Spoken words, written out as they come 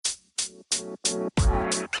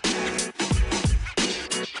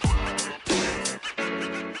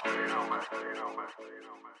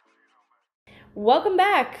Welcome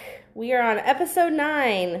back. We are on episode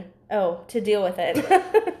 9. Oh, to deal with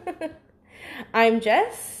it. I'm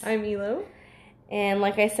Jess. I'm Elo. And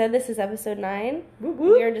like I said, this is episode 9. Whoop,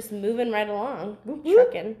 whoop. We are just moving right along. Whoop,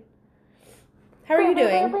 whoop. Trucking. How are you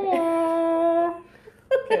doing?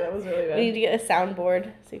 Okay, that was really bad. We need to get a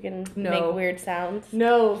soundboard so you can No. make weird sounds.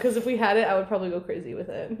 No, because if we had it, I would probably go crazy with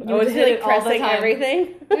it. You would just be like pressing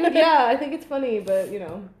everything. Dude, yeah, I think it's funny, but you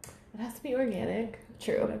know, it has to be organic.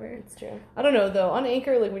 True. Whatever. It's true. I don't know though. On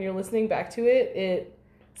Anchor, like when you're listening back to it, it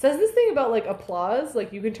says this thing about like applause,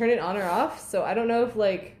 like you can turn it on or off. So I don't know if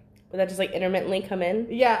like Would that just like intermittently come in?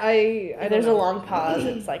 yeah, I If don't there's know. a long pause.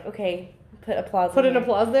 It's like, okay, put applause. Put in an there.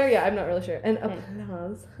 applause there? Yeah, I'm not really sure. And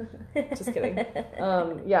applause. Just kidding.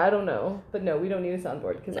 Yeah, I don't know. But no, we don't need a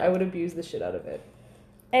soundboard because No. I would abuse the shit out of it.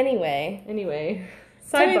 Anyway, Anyway,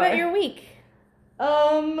 tell me about sidebar. your week.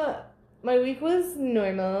 My week was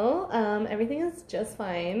normal. Everything is just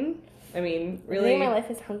fine. I mean, really. Everything in my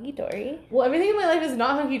life is hunky-dory. Well, everything in my life is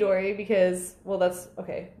not hunky-dory because, well, that's,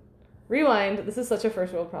 okay. Rewind. This is such a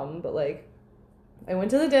first world problem, but, like, I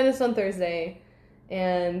went to the dentist on Thursday,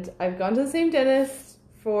 and I've gone to the same dentist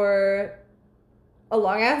for a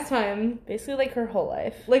long-ass time. Basically, like, her whole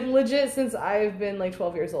life. Like, legit since I've been, like,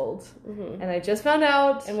 12 years old. Mm-hmm. And I just found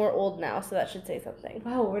out. And we're old now, so that should say something.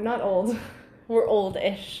 Wow, we're not old. We're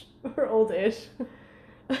old-ish. We're old-ish.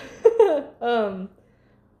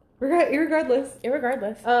 Irregardless.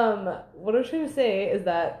 Irregardless. What I was trying to say is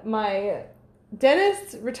that my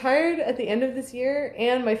dentist retired at the end of this year,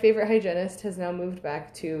 and my favorite hygienist has now moved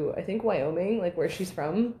back to, I think, Wyoming, like where she's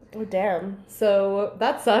from. Oh, damn. So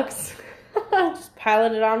that sucks. Just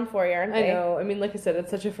piling it on for you, aren't I they? know. I mean, like I said, it's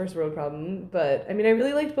such a first world problem, but I mean, I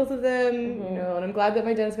really liked both of them, you know, and I'm glad that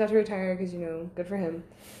my dentist got to retire because, you know, good for him.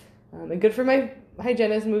 And good for my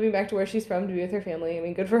hygienist moving back to where she's from to be with her family. I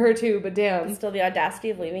mean, good for her too, but damn. Still the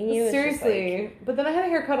audacity of leaving you. Is Seriously. just But then I had a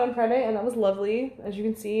haircut on Friday, and that was lovely. As you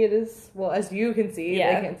can see, it is, well, as you can see,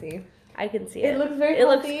 Yeah. they can't see. like, I can see it. It looks very It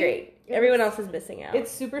looks healthy. great. It's- Everyone else is missing out. It's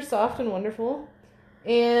super soft and wonderful.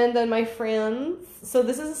 And then my friends, so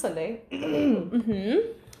this is a Sunday. Mm-hmm.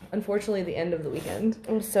 Unfortunately, the end of the weekend.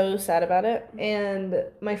 I'm so sad about it. And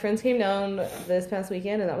my friends came down this past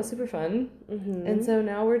weekend, and that was super fun. Mm-hmm. And so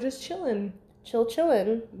now we're just chilling.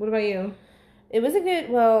 Chillin'. What about you? It was a good,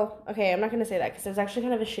 well, okay, I'm not going to say that because it was actually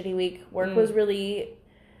kind of a shitty week. Work was really,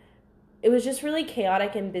 it was just really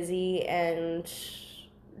chaotic and busy and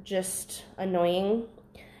just annoying.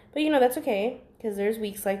 But, you know, that's okay because there's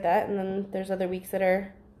weeks like that and then there's other weeks that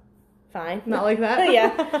are fine. Not like that?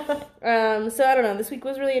 Yeah. So, I don't know. This week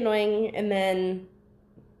was really annoying. And then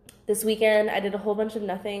this weekend I did a whole bunch of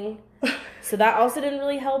nothing. So that also didn't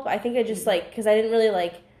really help. I think I just, like, because I didn't really,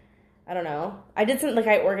 like, I don't know. I did some, like,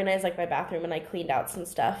 I organized, like, my bathroom and I cleaned out some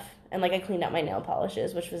stuff. And, like, I cleaned out my nail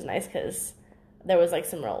polishes, which was nice because there was, like,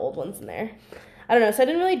 some real old ones in there. I don't know. So I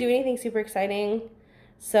didn't really do anything super exciting.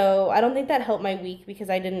 So I don't think that helped my week because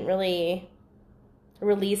I didn't really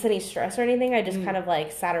release any stress or anything. I just kind of,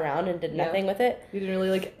 like, sat around and did nothing with it. You didn't really,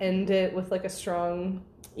 like, end it with, like, a strong,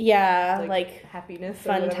 Yeah, like happiness or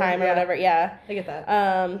fun whatever. time or Yeah, whatever. Yeah. I get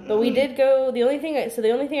that. But we did go, the only thing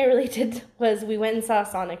I really did was we went and saw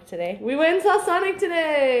Sonic today. We went and saw Sonic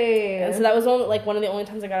today. And so that was only, like, one of the only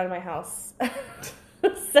times I got out of my house.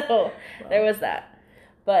 So there was that.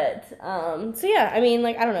 But, so yeah, I mean,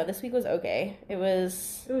 like, I don't know, this week was okay. It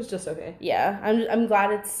was just okay. yeah, I'm glad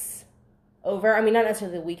it's over. I mean, not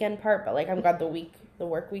necessarily the weekend part, but, like, I'm glad the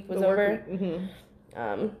work week was over. Mm-hmm.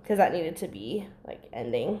 Because that needed to be, like,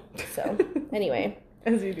 ending. So, anyway.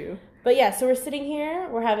 As you do. But yeah, so we're sitting here.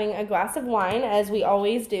 We're having a glass of wine, as we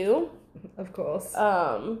always do. Of course.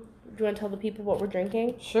 Do you want to tell the people what we're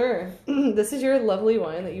drinking? Sure. This is your lovely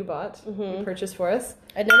wine that you bought. Mm-hmm. You purchased for us.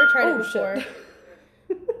 I'd never tried it Oh, before. shit.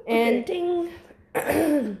 And ding.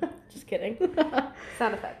 Just kidding.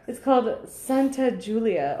 Sound effects. It's called Santa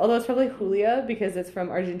Julia. Although it's probably Julia because it's from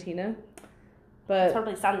Argentina. It's But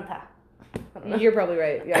probably Santa. I don't know. you're probably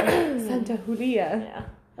right. Yeah. Santa Julia.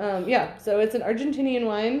 Yeah. So it's an Argentinian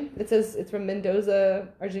wine. It says it's from Mendoza,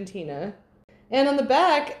 Argentina. And on the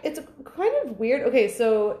back, it's kind of weird. Okay,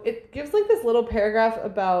 so it gives like this little paragraph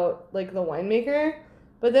about like the winemaker,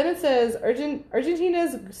 but then it says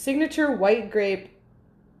Argentina's signature white grape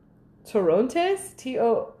Torrontes,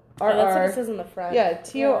 Oh, that's what it Torr. says in the front. Yeah,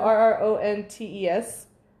 Torrontes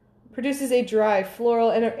produces a dry,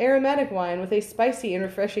 floral, and aromatic wine with a spicy and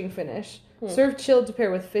refreshing finish. Served chilled to pair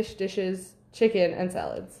with fish dishes, chicken, and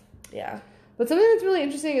salads. Yeah. But something that's really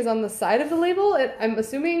interesting is on the side of the label, I'm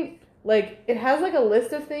assuming like, it has, like, a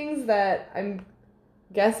list of things that I'm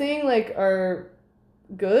guessing, like, are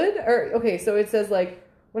good. Or, okay, so it says, like,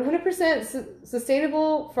 100%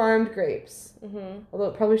 sustainable farmed grapes. Mm-hmm. Although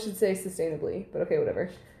it probably should say sustainably, but okay, whatever.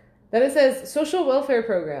 Then it says social welfare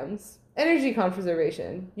programs, energy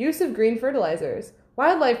conservation, use of green fertilizers,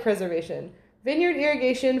 wildlife preservation, vineyard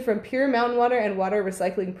irrigation from pure mountain water and water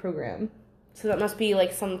recycling program. So that must be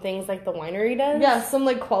like some things like the winery does? Yeah, some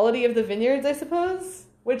like quality of the vineyards, I suppose,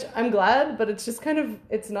 which I'm glad, but it's just kind of,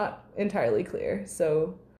 it's not entirely clear,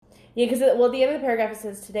 so... Yeah, because, well, at the end of the paragraph it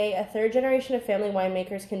says, today, a third generation of family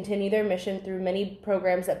winemakers continue their mission through many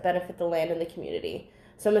programs that benefit the land and the community.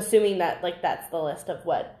 So I'm assuming that, like, that's the list of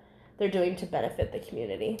what they're doing to benefit the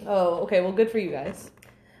community. Oh, okay, well, good for you guys.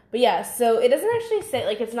 But yeah, so it doesn't actually say,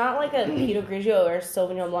 like, it's not like a Pinot Grigio or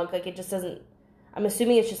Sauvignon Blanc, like, it just doesn't, I'm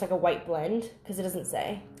assuming it's just like a white blend, because it doesn't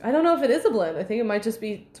say. I don't know if it is a blend. I think it might just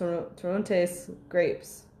be Torrontés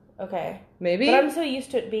grapes. Okay. Maybe? But I'm so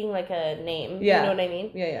used to it being like a name. Yeah. You know what I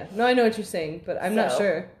mean? Yeah. No, I know what you're saying, but I'm not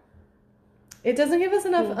sure. It doesn't give us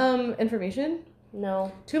enough information.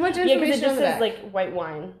 No. Too much information. Yeah, because it just on the says back. like white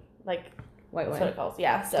wine. Like white wine. That's what it calls.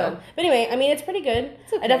 Yeah. So, Done. But anyway, I mean, it's pretty good.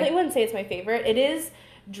 It's okay. I definitely wouldn't say it's my favorite. It is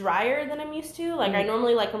drier than I'm used to. Like I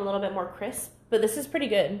normally like them a little bit more crisp, but this is pretty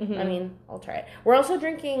good. I mean, I'll try it. We're also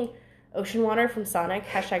drinking ocean water from Sonic.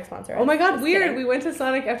 # sponsor. Oh my god, Just weird. kidding. We went to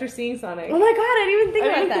Sonic after seeing Sonic. Oh my god, I didn't even think I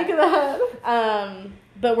about didn't that. think of that.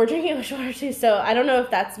 But we're drinking ocean water too, so I don't know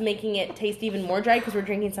if that's making it taste even more dry because we're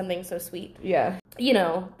drinking something so sweet. Yeah. You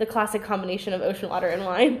know, the classic combination of ocean water and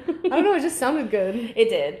wine. I don't know, it just sounded good. It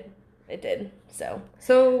did.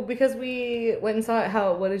 So, because we went and saw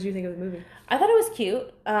it, what did you think of the movie? I thought it was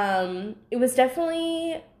cute. It was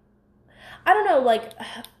definitely, I don't know, like,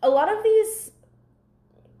 a lot of these,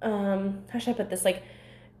 how should I put this, like,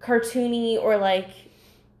 cartoony or, like,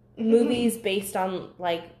 movies based on,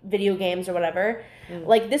 like, video games or whatever.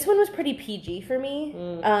 Like, this one was pretty PG for me,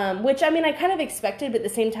 which, I mean, I kind of expected, but at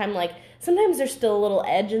the same time, like, sometimes there's still a little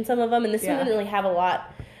edge in some of them, and this one didn't really have a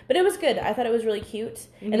lot. But it was good. I thought it was really cute.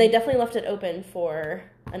 And they definitely left it open for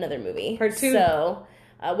another movie. Part 2. So,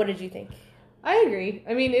 what did you think? I agree.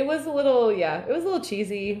 I mean, it was a little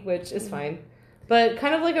cheesy, which is fine. But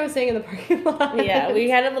kind of like I was saying in the parking lot. Yeah, we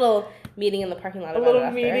had a little meeting in the parking lot about a little it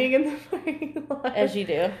after, meeting in the parking lot. as you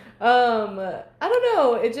do. I don't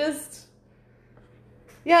know. It just...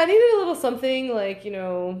 Yeah, I needed a little something, like, you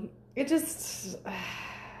know... It just...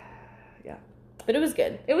 But it was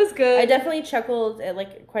good. It was good. I definitely chuckled at,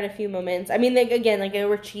 like, quite a few moments. I mean, like, again, like, there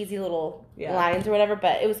were cheesy little lines or whatever,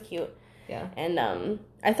 but it was cute. Yeah. And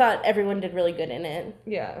I thought everyone did really good in it.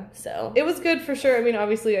 Yeah. So. It was good for sure. I mean,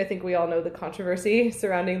 obviously, I think we all know the controversy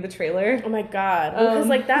surrounding the trailer. Oh my god. Because,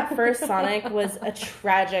 like, that first Sonic was a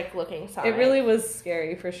tragic-looking Sonic. It really was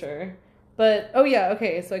scary for sure. But, oh yeah,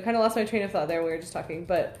 okay, so I kind of lost my train of thought there when we were just talking,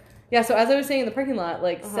 but... Yeah, so as I was saying in the parking lot,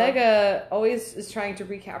 like, Sega always is trying to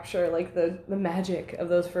recapture, like, the magic of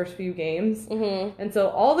those first few games. Mm-hmm. And so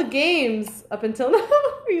all the games up until now...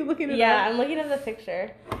 Are you looking at it? Yeah, I'm looking at the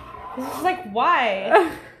picture. It's just like,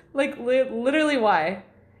 why? Like, literally why?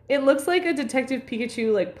 It looks like a Detective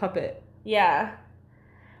Pikachu, like, puppet. Yeah.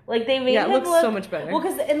 Like, they made him it looks look... so much better. Well,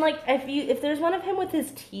 because, and, like, if there's one of him with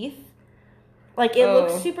his teeth, like, it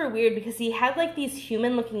looks super weird because he had, like, these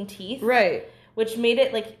human-looking teeth. Right. Which made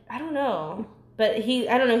it, like, I don't know. But he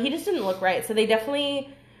just didn't look right. So they definitely,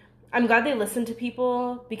 I'm glad they listened to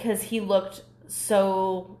people because he looked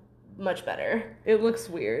so much better. It looks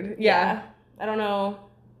weird. Yeah. I don't know.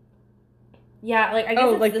 Yeah, like, I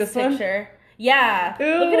guess it's like this one? picture. Yeah.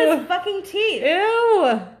 Ew. Look at his fucking teeth.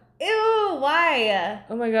 Ew. Ew, why?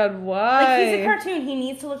 Oh my god, why? Like, he's a cartoon. He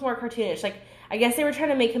needs to look more cartoonish. Like, I guess they were trying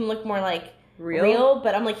to make him look more, like, real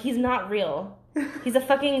but I'm like, he's not real. He's a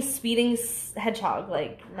fucking speeding hedgehog.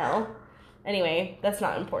 Like, no. Anyway, that's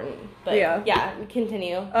not important. But yeah,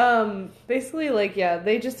 continue. Basically, like, yeah,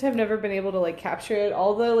 they just have never been able to, like, capture it.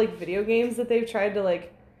 All the, like, video games that they've tried to,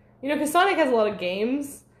 like, you know, because Sonic has a lot of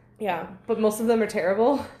games. Yeah. But most of them are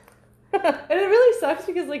terrible. And it really sucks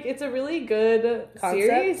because, like, it's a really good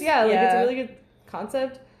series. Yeah, like, it's a really good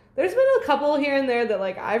concept. There's been a couple here and there that,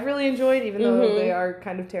 like, I've really enjoyed, even though they are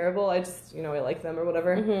kind of terrible. I just, you know, I like them or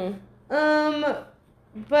whatever.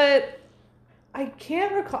 But I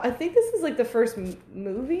can't recall. I think this is, like, the first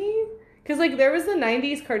movie. Because, like, there was the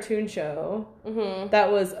 90s cartoon show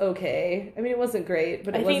that was okay. I mean, it wasn't great,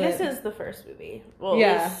 but it wasn't... I think this is the first movie. Well,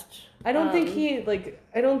 yeah. At least, I don't think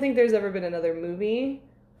I don't think there's ever been another movie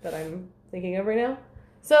that I'm thinking of right now.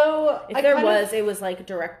 So, if it was, like,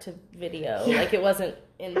 direct to video. Yeah. Like, it wasn't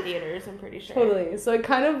in theaters, I'm pretty sure. Totally. So I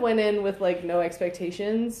kind of went in with, like, no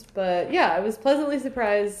expectations. But, yeah, I was pleasantly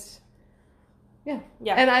surprised Yeah.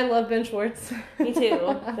 Yeah. And I love Ben Schwartz. Me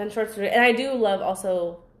too. Ben Schwartz. And I do love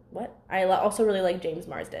also, also really like James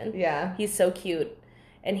Marsden. Yeah. He's so cute.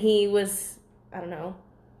 And he was, I don't know,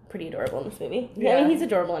 pretty adorable in this movie. Yeah. I mean, he's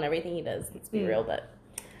adorable in everything he does, let's be real, but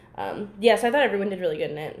yeah, so I thought everyone did really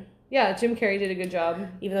good in it. Yeah, Jim Carrey did a good job.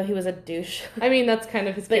 Even though he was a douche. I mean, that's kind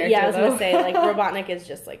of his but character, yeah, I was though. gonna say, like, Robotnik is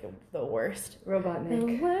just, like, the worst.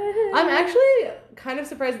 Robotnik. I'm actually kind of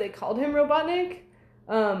surprised they called him Robotnik.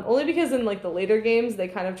 Only because in, like, the later games, they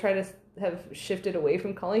kind of try to have shifted away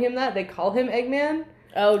from calling him that. They call him Eggman.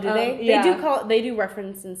 Oh, do they? Yeah. They do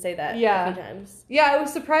reference and say that a few times. Yeah, I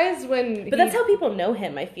was surprised when But that's how people know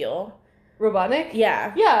him, I feel. Robotnik?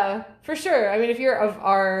 Yeah. Yeah, for sure. I mean, if you're of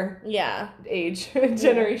our age,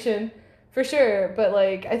 generation, for sure. But,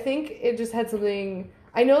 like, I think it just had something...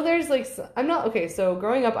 I know there's, like... so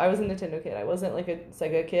growing up, I was a Nintendo kid. I wasn't, like, a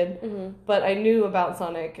Sega kid. Mm-hmm. But I knew about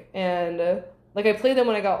Sonic, and, like, I played them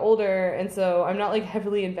when I got older, and so I'm not, like,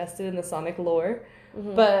 heavily invested in the Sonic lore.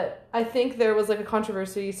 Mm-hmm. But I think there was, like, a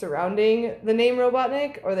controversy surrounding the name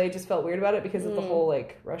Robotnik, or they just felt weird about it because of the whole,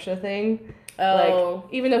 like, Russia thing. Oh.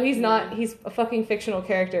 Like, even though he's not, he's a fucking fictional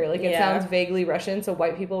character. Like, it sounds vaguely Russian, so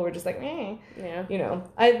white people were just like, eh. Yeah. You know.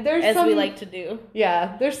 As we like to do.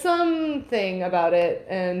 Yeah. There's something about it,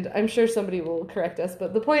 and I'm sure somebody will correct us,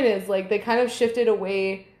 but the point is, like, they kind of shifted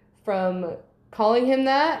away from calling him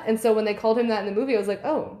that, and so when they called him that in the movie, I was like,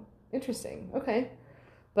 oh, interesting. Okay.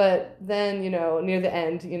 But then, you know, near the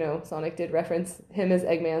end, you know, Sonic did reference him as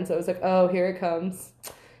Eggman, so I was like, oh, here it comes.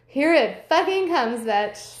 Here it fucking comes,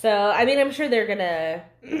 bitch. So, I mean, I'm sure they're gonna,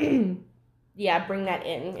 bring that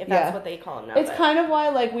in, if that's what they call him now. It's kind of why,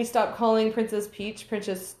 like, we stopped calling Princess Peach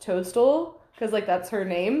Princess Toadstool, because, like, that's her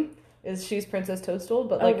name, she's Princess Toadstool,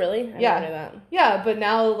 but, like... Oh, really? I didn't know that. Yeah, but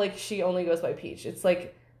now, like, she only goes by Peach. It's,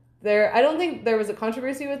 like, I don't think there was a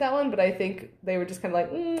controversy with that one, but I think they were just kind of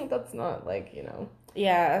like, that's not, like, you know...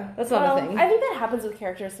 Yeah. That's not a thing. I think that happens with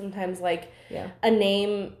characters sometimes, like, a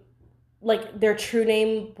name, like, their true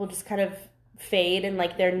name will just kind of fade, and,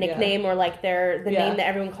 like, their nickname or, like, the name that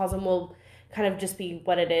everyone calls them will kind of just be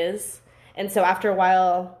what it is. And so after a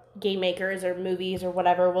while, game makers or movies or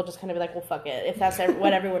whatever will just kind of be like, well, fuck it. If that's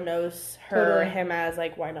what everyone knows her or him as,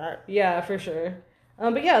 like, why not? Yeah, for sure.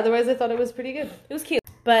 But yeah, otherwise I thought it was pretty good. It was cute.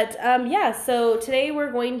 But, so today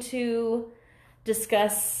we're going to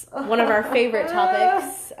discuss one of our favorite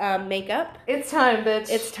topics, makeup. It's time, bitch.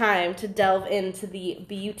 It's time to delve into the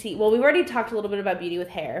beauty. Well, we've already talked a little bit about beauty with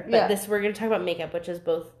hair, but we're going to talk about makeup, which is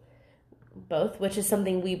both, which is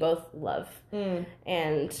something we both love.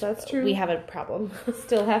 And that's true. We have a problem.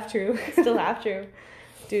 Still have true.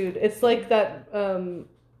 Dude, it's like that, oh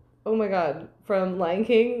my god, from Lion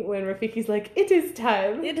King, when Rafiki's like, it is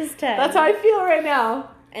time. It is time. That's how I feel right now.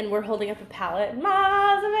 And we're holding up a palette. Or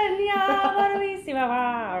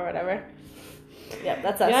whatever. Yep,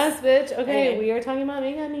 that's us. Yes, bitch. Okay, anyway. We are talking about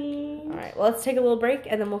makeup. Alright, well, let's take a little break,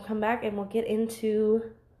 and then we'll come back, and we'll get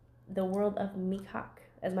into the world of makeup,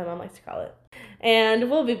 as my mom likes to call it. And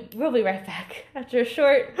we'll be right back after a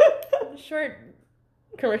short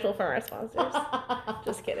commercial from our sponsors.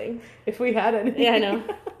 Just kidding. If we had any. Yeah, I know.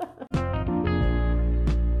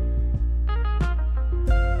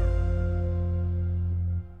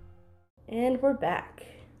 And we're back.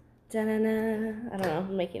 Da-na-na. I don't know.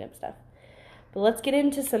 I'm making up stuff. But let's get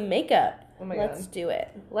into some makeup. Oh my god. Let's do it.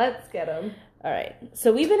 Let's get them. All right.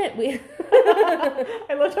 So we've been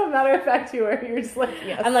I loved how matter of fact you were. You're just like,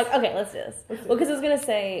 yes. I'm like, okay, let's do this. Well, because I was going to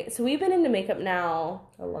say, so we've been into makeup now.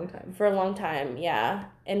 For a long time, yeah.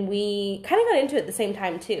 And we kind of got into it at the same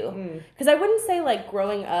time, too. Because I wouldn't say, like,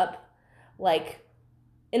 growing up, like...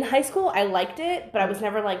 In high school, I liked it, but I was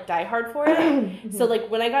never, like, diehard for it. So, like,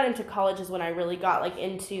 when I got into college is when I really got, like,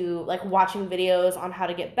 into, like, watching videos on how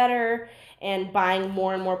to get better and buying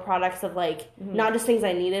more and more products of, like, not just things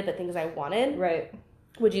I needed, but things I wanted. Right.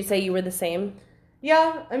 Would you say you were the same?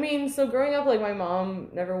 Yeah. I mean, so growing up, like, my mom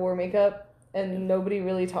never wore makeup, and nobody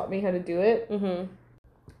really taught me how to do it. Mm-hmm.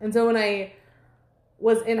 And so when I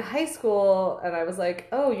was in high school, and I was like,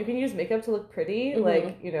 oh, you can use makeup to look pretty,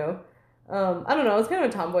 like, you know... I don't know, I was kind of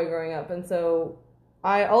a tomboy growing up, and so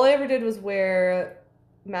all I ever did was wear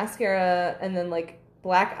mascara and then, like,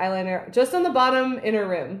 black eyeliner just on the bottom inner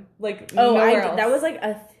rim, like, nowhere else. That was, like,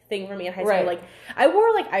 a thing for me in high school. Like, I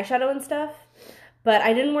wore, like, eyeshadow and stuff, but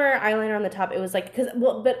I didn't wear eyeliner on the top. It was, like,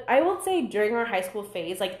 but I will say during our high school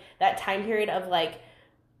phase, like, that time period of, like,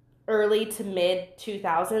 early to mid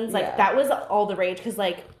 2000s, like, that was all the rage, because,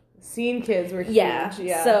 like, scene kids were huge.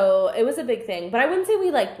 Yeah. So it was a big thing, but I wouldn't say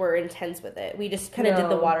we like were intense with it. We just kind of did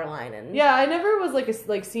the waterline and yeah. I never was like a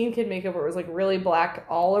like scene kid makeup where it was like really black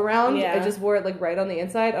all around. Yeah. I just wore it like right on the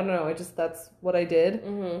inside. I don't know. That's what I did.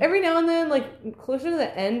 Mm-hmm. Every now and then, like closer to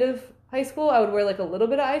the end of high school, I would wear like a little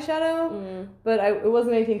bit of eyeshadow, but it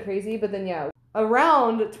wasn't anything crazy. But then yeah,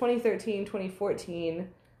 around 2013, 2014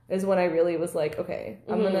 is when I really was like, okay,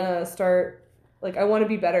 I'm gonna start. Like, I want to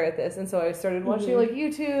be better at this. And so I started watching, like,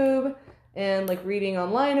 YouTube and, like, reading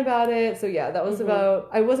online about it. So, yeah, that was about...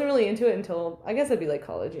 I wasn't really into it until... I guess I'd be, like,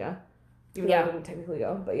 college, yeah. Even though I didn't technically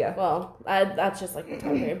go, but yeah. Well, that's just, like, the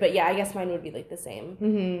time period. But, yeah, I guess mine would be, like, the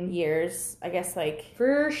same years. I guess, like...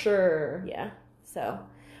 For sure. Yeah. So...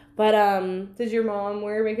 But, Did your mom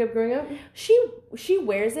wear makeup growing up? She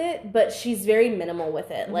wears it, but she's very minimal with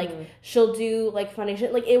it. Like, she'll do, like,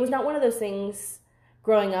 foundation... Like, it was not one of those things...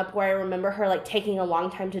 growing up where I remember her, like, taking a long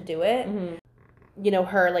time to do it. You know,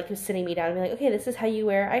 her, like, just sitting me down and being like, okay, this is how you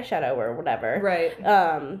wear eyeshadow or whatever. Right.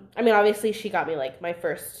 I mean, obviously, she got me, like, my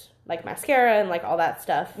first, like, mascara and, like, all that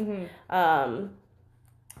stuff.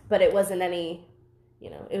 But it wasn't any, you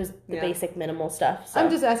know, it was the basic minimal stuff. So. I'm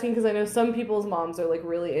just asking because I know some people's moms are, like,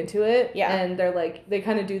 really into it. Yeah. And they're, like, they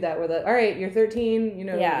kind of do that where they're, all right, you're 13, you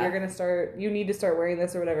know, you're going to start, you need to start wearing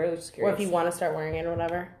this or whatever. I was just curious. Or if you want to start wearing it or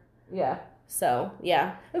whatever. Yeah. So,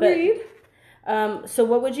 yeah. Agreed. But, so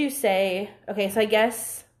what would you say... Okay, so I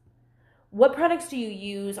guess... What products do you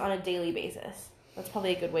use on a daily basis? That's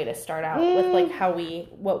probably a good way to start out with, like, how we...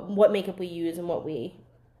 What makeup we use and what we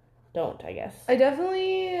don't, I guess. I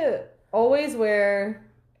definitely always wear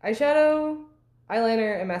eyeshadow,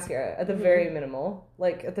 eyeliner, and mascara at the very minimal.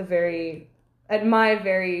 Like, at my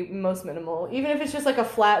very most minimal. Even if it's just, like, a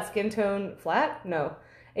flat skin tone... Flat? No.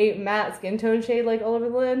 A matte skin tone shade, like, all over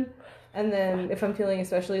the lid. And then if I'm feeling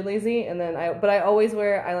especially lazy, but I always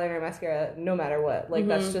wear eyeliner and mascara no matter what. Like,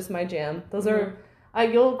 that's just my jam. Those are,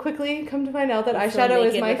 you'll quickly come to find out that eyeshadow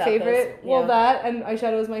is my favorite. Well, that and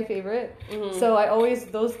eyeshadow is my favorite. So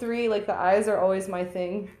those three, like, the eyes are always my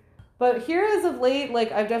thing. But here as of late,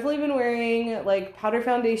 like, I've definitely been wearing, like, powder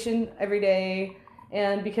foundation every day.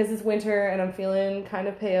 And because it's winter and I'm feeling kind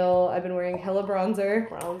of pale, I've been wearing hella bronzer.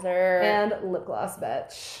 And lip gloss,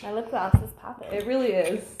 bitch. My lip gloss is popping. It really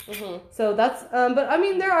is. So that's, but I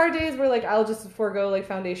mean, there are days where, like, I'll just forego, like,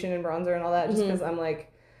 foundation and bronzer and all that just because I'm,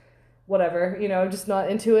 like, whatever, you know, just not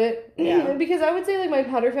into it. Yeah. Because I would say, like, my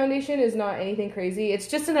powder foundation is not anything crazy. It's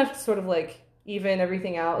just enough to sort of, like, even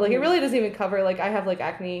everything out. Like, it really doesn't even cover, like, I have, like,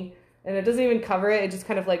 acne. And it doesn't even cover it. It just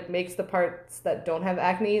kind of, like, makes the parts that don't have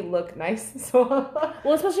acne look nice. So,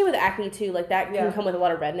 well, especially with acne, too. Like, that can come with a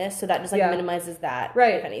lot of redness. So that just, like, minimizes that,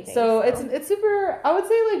 right. if anything. So, it's super... I would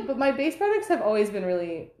say, like, but my base products have always been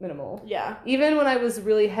really minimal. Yeah. Even when I was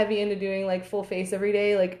really heavy into doing, like, full face every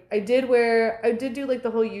day, like, I did do, like, the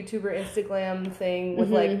whole YouTuber Instaglam thing with,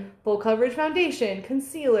 like, full coverage foundation,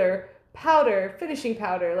 concealer... powder, finishing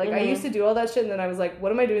powder. Like, I used to do all that shit, and then I was like,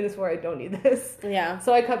 what am I doing this for? I don't need this. Yeah.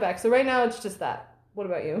 So I cut back. So right now, it's just that. What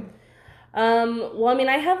about you? Well, I mean,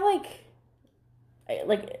 I have, like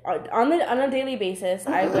on a daily basis,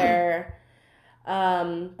 I wear,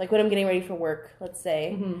 like, when I'm getting ready for work, let's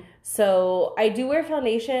say. So I do wear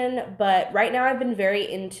foundation, but right now I've been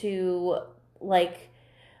very into, like,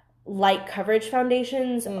 light coverage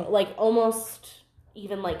foundations, like, almost...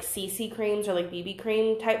 even, like, CC creams or, like, BB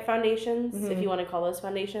cream type foundations, if you want to call those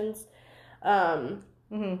foundations.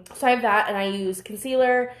 So I have that, and I use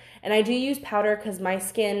concealer, and I do use powder because my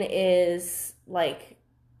skin is, like,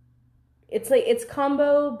 it's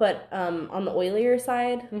combo, but on the oilier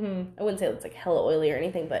side. I wouldn't say it's, like, hella oily or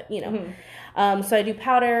anything, but, you know. So I do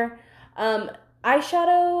powder.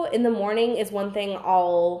 Eyeshadow in the morning is one thing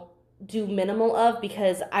I'll do minimal of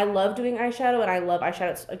because I love doing eyeshadow and I love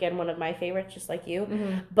eyeshadow. It's, again, one of my favorites, just like you.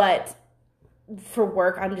 But for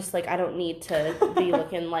work, I'm just like, I don't need to be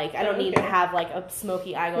looking like, I don't need to have like a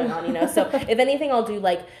smoky eye going on, you know? So if anything, I'll do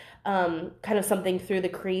like kind of something through the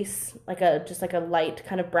crease, like just like a light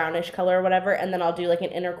kind of brownish color or whatever. And then I'll do like an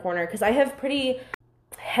inner corner because I have pretty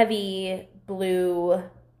heavy blue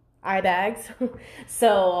eye bags.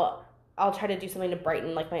 So I'll try to do something to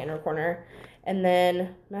brighten like my inner corner. And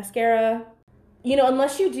then mascara, you know,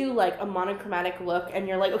 unless you do like a monochromatic look and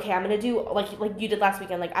you're like, okay, I'm going to do like you did last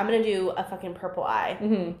weekend, like I'm going to do a fucking purple eye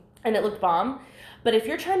and it looked bomb. But if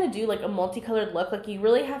you're trying to do like a multicolored look, like you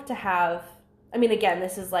really have to have, I mean, again,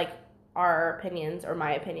 this is like our opinions or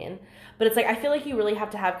my opinion, but it's like, I feel like you really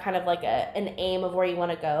have to have kind of like an aim of where you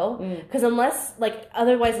want to go. Because unless like,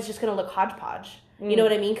 otherwise it's just going to look hodgepodge. You know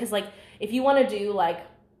what I mean? Because like, if you want to do like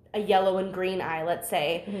a yellow and green eye, let's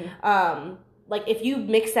say, like if you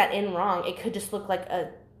mix that in wrong, it could just look like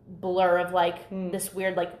a blur of like this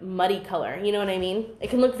weird like muddy color. You know what I mean? It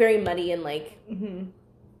can look very muddy and like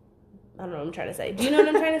I don't know what I'm trying to say. Do you know what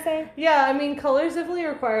I'm trying to say? Yeah, I mean, colors definitely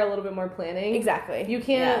require a little bit more planning. Exactly. You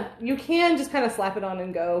can just kind of slap it on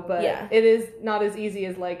and go, but it is not as easy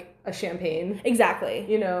as like a champagne. Exactly.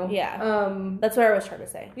 You know? Yeah. That's what I was trying to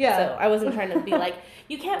say. Yeah. So I wasn't trying to be like,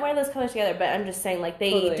 you can't wear those colors together, but I'm just saying like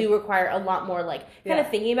they do require a lot more like kind of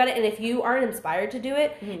thinking about it. And if you aren't inspired to do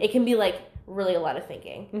it, it can be like really a lot of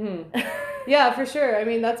thinking. Yeah, for sure. I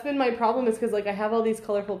mean, that's been my problem is because like I have all these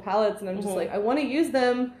colorful palettes and I'm just like, I want to use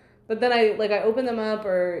them. But then I open them up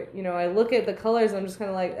or, you know, I look at the colors and I'm just kind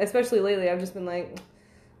of like, especially lately, I've just been like,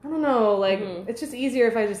 I don't know, like, it's just easier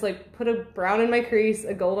if I just, like, put a brown in my crease,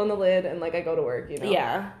 a gold on the lid, and, like, I go to work, you know?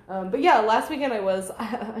 Yeah. But, yeah, last weekend I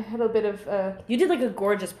had a bit of... You did, like, a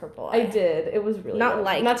gorgeous purple eye. I did. It was really Not good.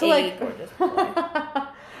 like Not to, a like, gorgeous purple eye.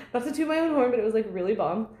 Not to toot my own horn, but it was, like, really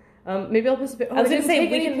bomb. Maybe I'll post a picture. I was going to say,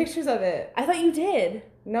 take any pictures of it. I thought you did.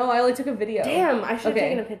 No, I only took a video. Damn, I should have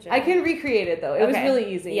taken a picture. I can recreate it, though. It was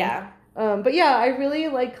really easy. Yeah. But yeah, I really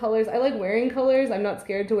like colors. I like wearing colors. I'm not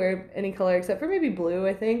scared to wear any color except for maybe blue,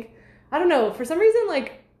 I think. I don't know. For some reason,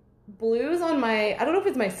 like, blue's on my... I don't know if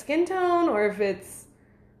it's my skin tone or if it's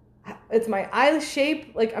my eye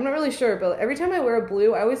shape. Like, I'm not really sure. But every time I wear a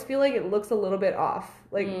blue, I always feel like it looks a little bit off.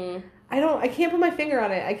 Like, I can't put my finger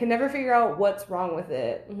on it. I can never figure out what's wrong with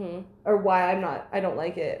it. Or why I don't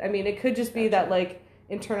like it. I mean, it could just be that, like...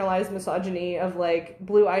 internalized misogyny of like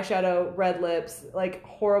blue eyeshadow, red lips, like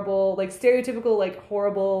horrible, like stereotypical, like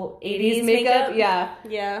horrible 80s makeup.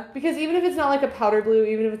 Yeah. Because even if it's not like a powder blue,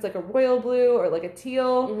 even if it's like a royal blue or like a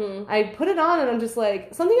teal, I put it on and I'm just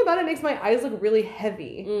like, something about it makes my eyes look really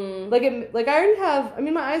heavy. Like I already have, I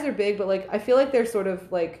mean, my eyes are big, but like I feel like they're sort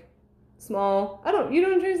of like small. You know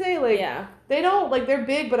what I'm trying to say? Like, they don't, like, they're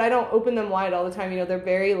big, but I don't open them wide all the time. You know, they're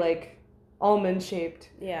very like almond shaped.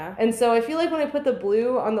 Yeah. And so I feel like when I put the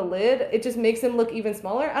blue on the lid, it just makes them look even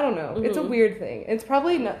smaller. I don't know. It's a weird thing. It's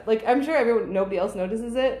probably not, like, I'm sure nobody else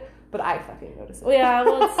notices it, but I fucking notice it. Well, yeah,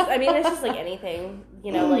 well, it's just like anything,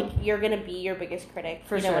 you know, like, you're gonna be your biggest critic,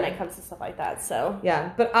 for sure, when it comes to stuff like that, so.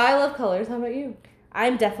 Yeah, but I love colors. How about you?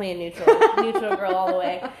 I'm definitely a neutral girl all the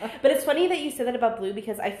way. But it's funny that you said that about blue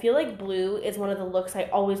because I feel like blue is one of the looks I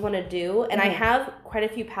always want to do, and I have quite a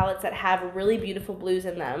few palettes that have really beautiful blues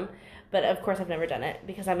in them. But, of course, I've never done it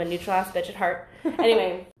because I'm a neutral-ass bitch at heart.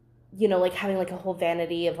 Anyway, you know, like, having, like, a whole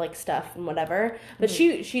vanity of, like, stuff and whatever. But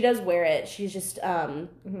she does wear it. She's just kind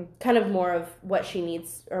of more of what she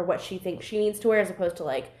needs or what she thinks she needs to wear as opposed to,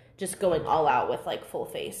 like, just going all out with, like,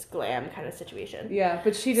 full-face glam kind of situation. Yeah,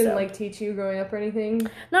 but she didn't, like, teach you growing up or anything?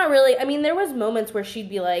 Not really. I mean, there was moments where she'd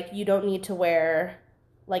be like, you don't need to wear,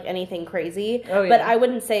 like, anything crazy. Oh, yeah. But I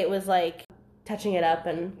wouldn't say it was, like, touching it up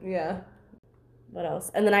and... Yeah. What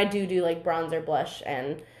else? And then I do like bronzer, blush,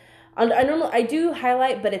 and I do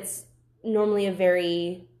highlight, but it's normally a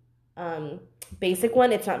very basic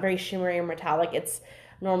one. It's not very shimmery or metallic. It's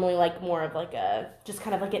normally like more of like a just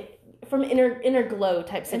kind of like from inner glow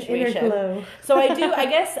type situation. Inner glow. So I do. I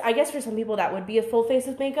guess for some people that would be a full face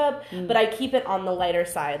of makeup, but I keep it on the lighter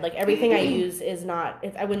side. Like everything I use is not.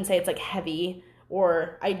 I wouldn't say it's like heavy,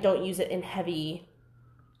 or I don't use it in heavy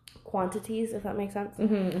quantities, if that makes sense.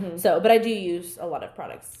 So, but I do use a lot of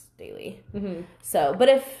products daily. So, but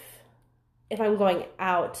if I'm going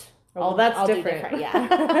out, I'll different. Do different.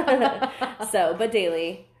 Yeah. So, but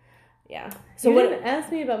daily, yeah. So you didn't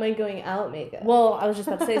ask me about my going out makeup. Well, I was just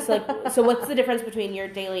about to say, so what's the difference between your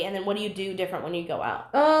daily and then what do you do different when you go out?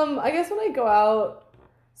 I guess when I go out,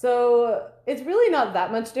 so it's really not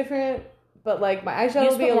that much different. But, like, my eyeshadow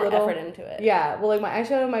will be a little... more effort into it. Yeah. Well, like, my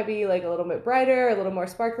eyeshadow might be, like, a little bit brighter, a little more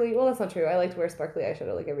sparkly. Well, that's not true. I like to wear sparkly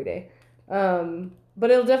eyeshadow, like, every day. But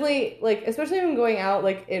it'll definitely, like, especially when I'm going out,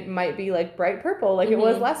 like, it might be, like, bright purple, like it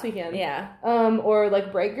was last weekend. Yeah. Or,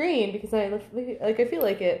 like, bright green, because I feel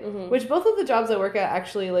like it. Which both of the jobs I work at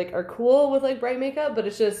actually, like, are cool with, like, bright makeup, but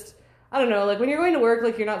it's just... I don't know, like, when you're going to work,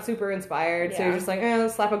 like, you're not super inspired, so you're just like,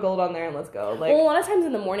 let's slap a gold on there and let's go. Like, well, a lot of times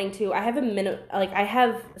in the morning, too, I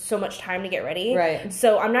have so much time to get ready. Right.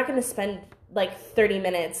 So I'm not going to spend, like, 30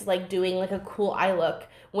 minutes, like, doing, like, a cool eye look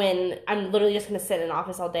when I'm literally just going to sit in an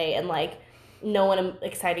office all day and, like, no one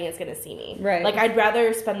exciting is going to see me. Right. Like, I'd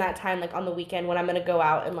rather spend that time, like, on the weekend when I'm going to go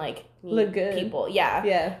out and, like, meet look good. People. Yeah.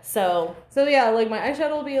 Yeah. So, yeah, like, my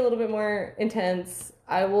eyeshadow will be a little bit more intense.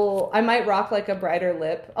 I might rock, like, a brighter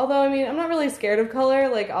lip. Although, I mean, I'm not really scared of color.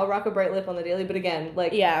 Like, I'll rock a bright lip on the daily. But again,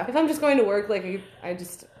 like, if I'm just going to work, like,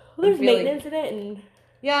 there's maintenance in it. And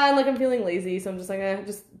yeah, and, like, I'm feeling lazy. So I'm just like,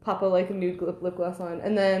 just pop a, like, a nude lip gloss on.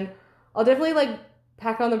 And then I'll definitely, like,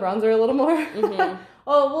 pack on the bronzer a little more.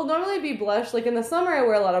 Oh, well, normally it'd be blush. Like, in the summer, I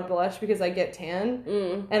wear a lot of blush because I get tan,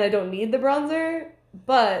 and I don't need the bronzer.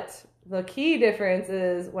 But the key difference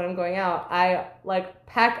is when I'm going out, I, like,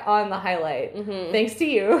 pack on the highlight. Thanks to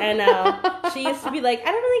you. I know. She used to be like,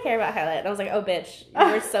 I don't really care about highlight. And I was like, oh, bitch,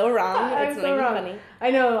 you were so wrong. It's I'm not so even wrong. funny.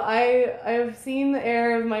 I know. I've seen the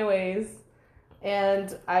error of my ways.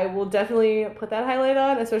 And I will definitely put that highlight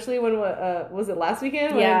on, especially when, was it last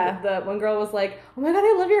weekend? When Yeah. the one girl was like, oh my god,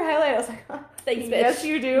 I love your highlight. I was like, Thanks, bitch. Yes,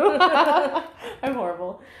 you do. I'm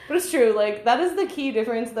horrible. But it's true. Like, that is the key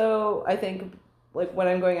difference, though, I think, like, when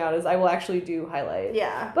I'm going out, is I will actually do highlight.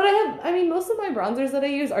 Yeah. But most of my bronzers that I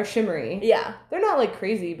use are shimmery. Yeah. They're not, like,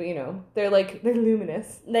 crazy, but, you know, they're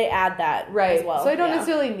luminous. They add that as well. So I don't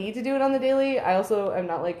necessarily need to do it on the daily. I also am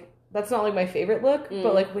not, like, that's not, like, my favorite look,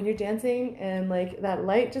 but, like, when you're dancing and, like, that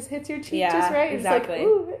light just hits your cheek just right, exactly. It's like,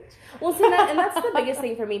 ooh, bitch. Well, see, and that's the biggest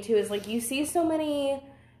thing for me, too, is, like, you see so many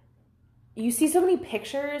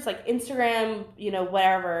pictures, like, Instagram, you know,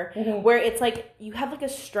 whatever, where it's, like, you have, like, a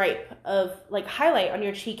stripe of, like, highlight on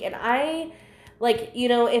your cheek, and I... Like, you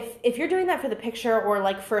know, if you're doing that for the picture or,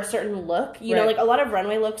 like, for a certain look, you know, like, a lot of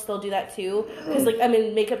runway looks, they'll do that, too. Because, like, I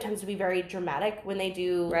mean, makeup tends to be very dramatic when they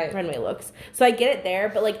do runway looks. So I get it there,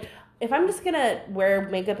 but, like, if I'm just gonna wear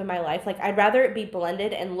makeup in my life, like, I'd rather it be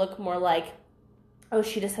blended and look more like, oh,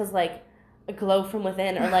 she just has, like, a glow from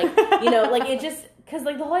within. Or, like, you know, like, it just... Because,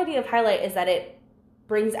 like, the whole idea of highlight is that it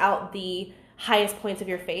brings out the highest points of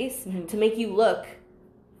your face to make you look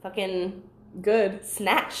fucking... good.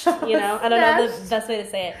 Snatched, you know? I don't know the best way to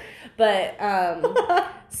say it. But,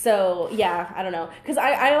 so, yeah, I don't know. Because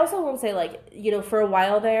I also will say, like, you know, for a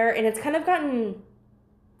while there, and it's kind of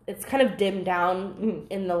dimmed down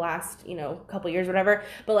in the last, you know, couple years, whatever.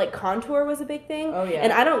 But, like, contour was a big thing. Oh, yeah.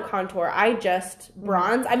 And I don't contour. I just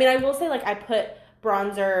bronze. I mean, I will say, like, I put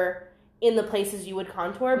bronzer in the places you would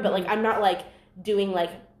contour, but, like, I'm not, like, doing,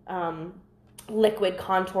 like, liquid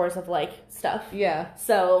contours of, like, stuff. Yeah.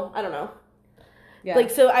 So, I don't know. Yeah.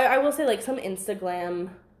 Like, so I will say, like, some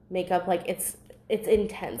Instagram makeup, like, it's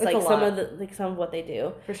intense. It's like, some of what they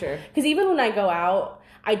do. For sure. Because even when I go out,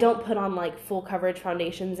 I don't put on, like, full coverage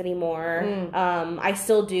foundations anymore. I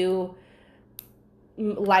still do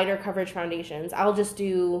lighter coverage foundations. I'll just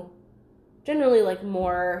do generally, like,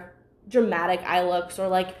 more dramatic eye looks or,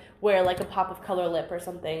 like, wear, like, a pop of color lip or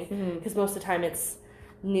something. Because most of the time it's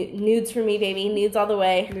nudes for me, baby. Nudes all the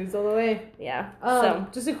way. Nudes all the way. Yeah. So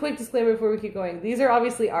just a quick disclaimer before we keep going. These are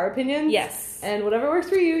obviously our opinions. Yes. And whatever works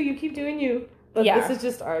for you, you keep doing you. But this is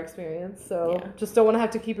just our experience. So just don't want to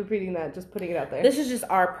have to keep repeating that. Just putting it out there. This is just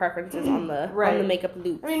our preferences on the on the makeup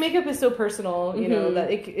loop. I mean, makeup is so personal, you know,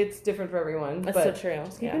 that it's different for everyone. That's so true.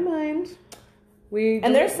 Just keep in mind.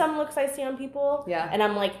 And there's some looks I see on people, yeah, and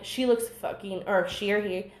I'm like, she looks fucking, or she or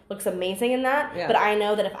he looks amazing in that, yeah. But I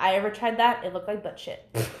know that if I ever tried that, it looked like butt shit.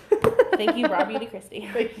 Thank you, Raw Beauty Christy.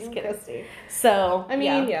 Thank you, Christy. So, I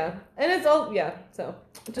mean, yeah. And it's all, so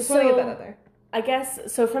just want to get that out there. I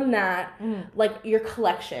guess, so from that, like, your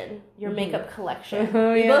collection, your makeup collection.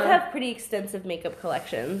 Oh, we both have pretty extensive makeup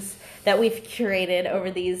collections that we've curated over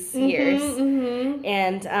these years.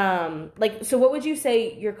 And, like, so what would you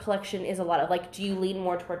say your collection is a lot of? Like, do you lean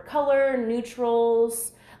more toward color,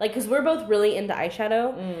 neutrals? Like, because we're both really into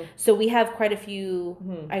eyeshadow. So we have quite a few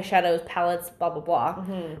eyeshadows, palettes, blah, blah, blah.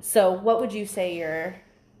 So what would you say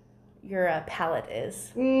your palette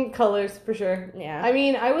is? Colors, for sure. Yeah. I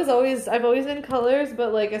mean, I've always been colors,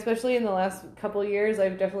 but, like, especially in the last couple years,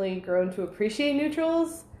 I've definitely grown to appreciate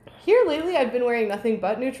neutrals. Here lately, I've been wearing nothing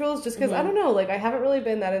but neutrals just because, I don't know, like, I haven't really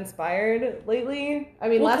been that inspired lately. I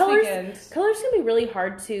mean, last weekend. Colors can be really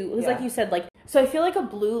hard to, because like you said, like, so I feel like a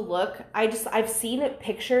blue look, I've seen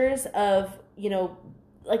pictures of, you know,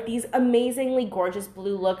 like, these amazingly gorgeous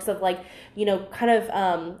blue looks of, like, you know, kind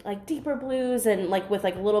of, like, deeper blues and, like, with,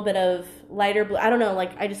 like, a little bit of lighter blue. I don't know,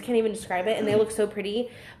 like, I just can't even describe it, and they look so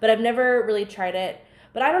pretty, but I've never really tried it.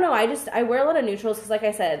 But I don't know, I wear a lot of neutrals because, like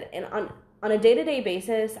I said, and on a day-to-day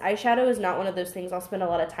basis, eyeshadow is not one of those things I'll spend a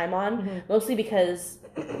lot of time on, mostly because,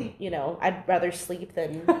 you know, I'd rather sleep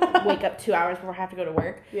than wake up 2 hours before I have to go to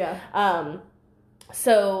work. Yeah.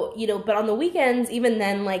 So, you know, but on the weekends, even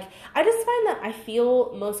then, like, I just find that I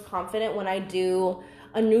feel most confident when I do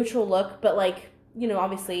a neutral look, but, like, you know,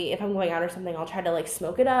 obviously, if I'm going out or something, I'll try to, like,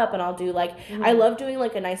 smoke it up, and I'll do, like, I love doing,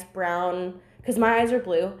 like, a nice brown, because my eyes are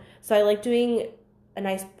blue, so I like doing a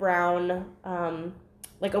nice brown,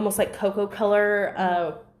 like, almost, like, cocoa color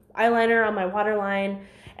eyeliner on my waterline,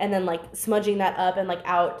 and then, like, smudging that up and, like,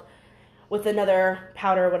 out with another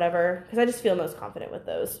powder or whatever, because I just feel most confident with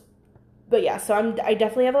those. But yeah, so I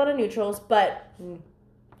definitely have a lot of neutrals, but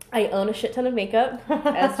I own a shit ton of makeup,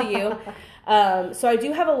 as do you. So I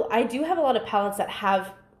do have a lot of palettes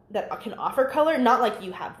that can offer color, not like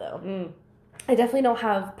you have though. I definitely don't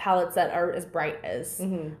have palettes that are as bright as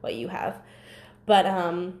what you have. But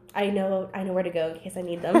I know where to go in case I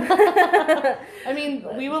need them. I mean,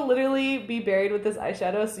 we will literally be buried with this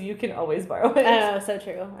eyeshadow, so you can always borrow it. Oh, so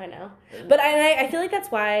true. I know. But I feel like that's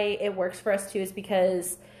why it works for us too, is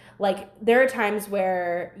because like there are times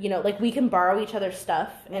where, you know, like we can borrow each other's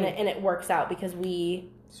stuff and it works out because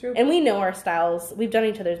it's true. And we know our styles. We've done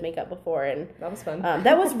each other's makeup before, and that was fun.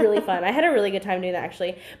 That was really fun. I had a really good time doing that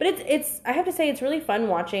actually. But it's I have to say it's really fun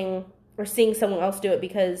watching or seeing someone else do it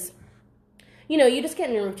because, you know, you just get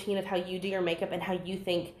in a routine of how you do your makeup and how you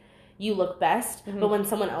think you look best. But when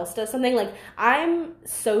someone else does something, like I'm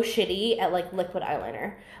so shitty at like liquid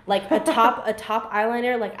eyeliner, like a top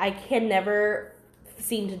eyeliner, like I can never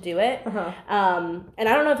seem to do it. And I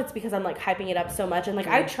don't know if it's because I'm like hyping it up so much and like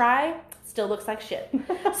I try, still looks like shit.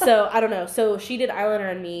 So I don't know. So she did eyeliner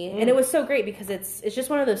on me and it was so great because it's just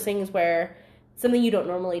one of those things where something you don't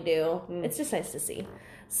normally do. It's just nice to see.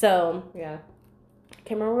 So yeah.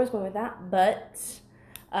 Can't remember where I was going with that, but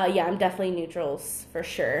yeah, I'm definitely neutrals for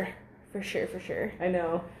sure. I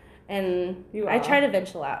know. And I try to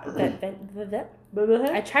venture out.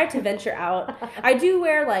 I try to venture out. I do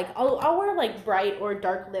wear like I'll wear like bright or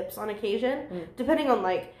dark lips on occasion, depending on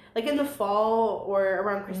like in the fall or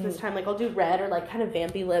around Christmas time. Like I'll do red or like kind of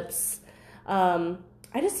vampy lips. I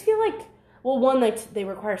just feel like, well, one, like they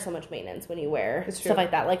require so much maintenance when you wear stuff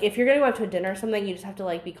like that. Like if you're gonna go out to a dinner or something, you just have to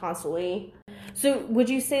like be constantly. So would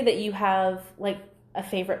you say that you have like a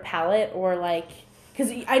favorite palette or like? Because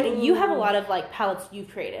you have a lot of like palettes you've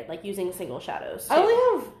created, like using single shadows. Too.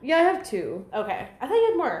 I have two. Okay, I thought you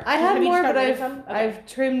had more. I have more, but I've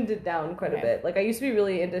trimmed it down quite a bit. Like I used to be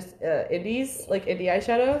really into indies, like indie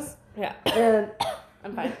eyeshadows. Yeah, and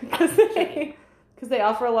I'm fine because they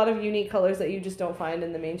offer a lot of unique colors that you just don't find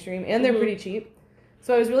in the mainstream, and they're pretty cheap.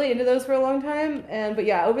 So I was really into those for a long time, but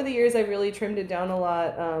yeah, over the years I've really trimmed it down a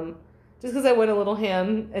lot, just because I went a little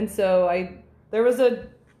ham, and so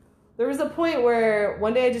there was a point where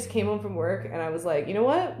one day I just came home from work and I was like, you know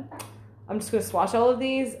what? I'm just going to swatch all of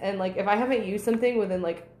these. And like, if I haven't used something within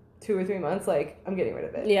like 2 or 3 months, like I'm getting rid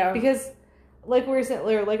of it. Yeah. Because like I was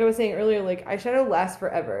saying earlier, like eyeshadow lasts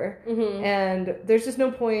forever. And there's just no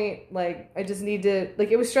point. Like I just need to, like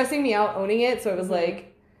it was stressing me out owning it. So it was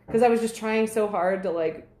like, because I was just trying so hard to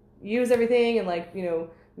like use everything and like, you know,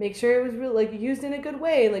 make sure it was really like used in a good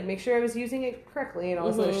way. Like make sure I was using it correctly and all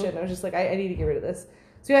this other shit. And I was just like, I need to get rid of this.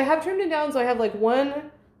 So yeah, I have trimmed it down, so I have like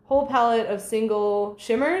one whole palette of single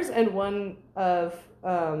shimmers and one of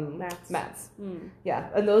mattes. Yeah,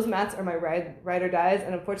 and those mattes are my ride or dies,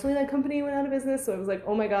 and unfortunately that company went out of business, so it was like,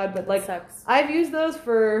 oh my god, but like I've used those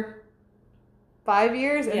for 5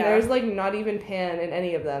 years, and there's like not even pan in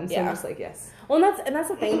any of them, so I'm just like, yes. Well, and that's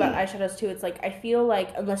the thing about eyeshadows too. It's like I feel like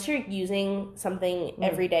unless you're using something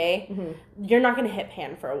every day, you're not going to hit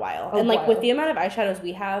pan for a while. Like with the amount of eyeshadows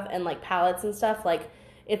we have and like palettes and stuff, like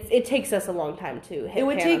it takes us a long time to hit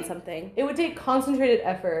pan on something. It would take concentrated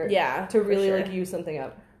effort, to really like use something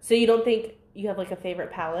up. So you don't think you have like a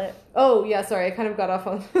favorite palette? Oh yeah, sorry, I kind of got off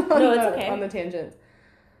on on the tangent.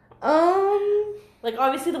 Like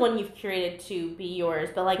obviously the one you've curated to be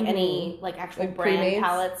yours, but like any like actual like brand pre-mades?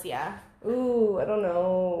 Palettes, yeah. Ooh, I don't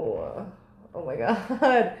know. Oh my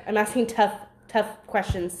god. I'm asking tough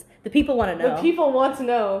questions. The people want to know. The people want to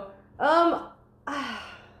know.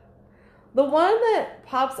 The one that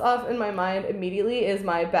pops off in my mind immediately is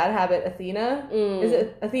my Bad Habit Athena. Is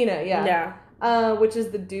it Athena? Yeah. Yeah. Which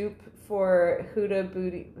is the dupe for Huda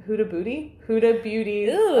Beauty's. Booty.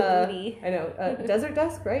 I know. Desert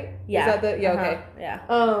Dusk, right? Yeah. Is that the? Yeah. Okay. Yeah.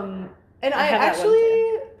 And I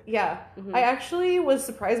actually, I actually was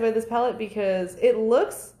surprised by this palette because it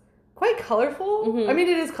looks quite colorful. I mean,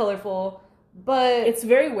 it is colorful. But it's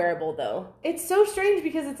very wearable though. It's so strange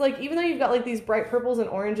because it's like even though you've got like these bright purples and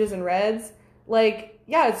oranges and reds, like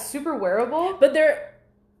it's super wearable. But they're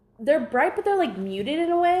bright, but they're like muted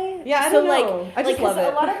in a way. Yeah, I don't know. I just love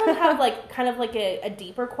it. A lot of them have like kind of like a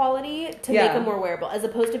deeper quality to make them more wearable, as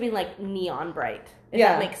opposed to being like neon bright. If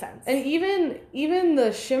that makes sense. And even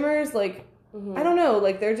the shimmers, like I don't know,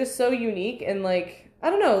 like they're just so unique and like I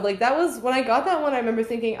don't know, like that was when I got that one. I remember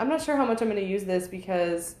thinking I'm not sure how much I'm going to use this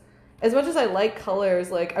because. As much as I like colors,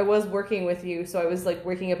 like, I was working with you, so I was, like,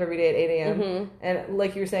 waking up every day at 8 a.m. And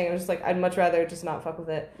like you were saying, I was just like, I'd much rather just not fuck with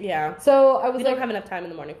it. Yeah. So I was don't have enough time in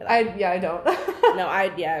the morning for that. I don't.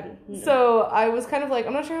 No. So I was kind of like,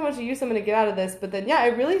 I'm not sure how much use I'm going to get out of this, but then,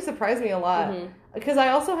 it really surprised me a lot. Because I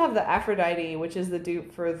also have the Aphrodite, which is the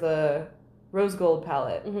dupe for the Rose Gold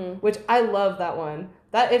palette, which I love that one.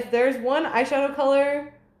 That if there's one eyeshadow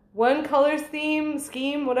color, one colors theme,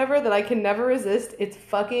 scheme, whatever, that I can never resist, it's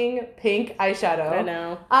fucking pink eyeshadow. I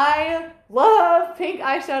know. I love pink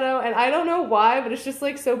eyeshadow, and I don't know why, but it's just,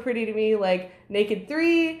 like, so pretty to me. Like, Naked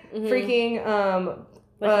 3, freaking,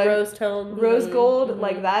 like rose tone. Rose Gold,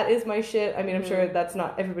 like, that is my shit. I mean, I'm sure that's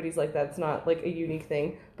not, everybody's like that. It's not, like, a unique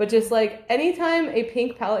thing. But just, like, anytime a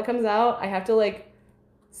pink palette comes out, I have to, like,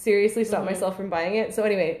 seriously stop myself from buying it. So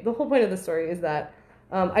anyway, the whole point of the story is that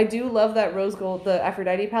I do love that Rose Gold, the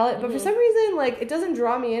Aphrodite palette, but for some reason, like, it doesn't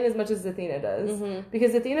draw me in as much as Athena does.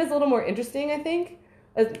 Because Athena's a little more interesting, I think.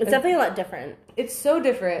 It's definitely a lot different. It's so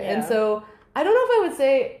different. Yeah. And so, I don't know if I would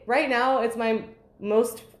say, right now, it's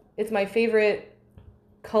my favorite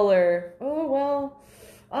color. Oh, well.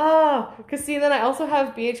 Because see, then I also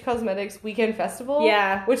have BH Cosmetics Weekend Festival.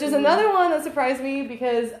 Yeah. Which is another one that surprised me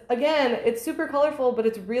because, again, it's super colorful, but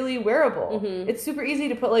it's really wearable. It's super easy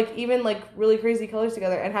to put, like, even, like, really crazy colors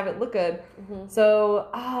together and have it look good. So,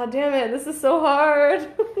 damn it, this is so hard.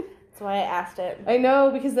 That's why I asked it. I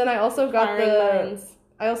know, because then I also got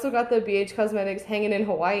the BH Cosmetics Hanging in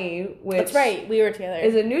Hawaii, which That's right, we were together.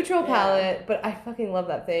 Is a neutral palette, but I fucking love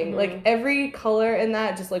that thing. Like, every color in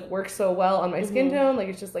that just, like, works so well on my skin tone. Like,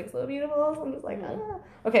 it's just, like, so beautiful. So I'm just like,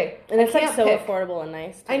 Okay. And it's, like, so affordable and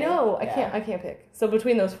nice, too. I know. I can't pick. So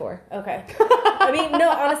between those four. Okay. I mean, no,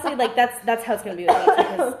 honestly, like, that's how it's going to be with me.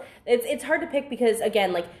 Because it's hard to pick because,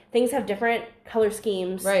 again, like, things have different color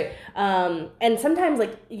schemes. Right. And sometimes,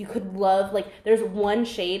 like, you could love, like, there's one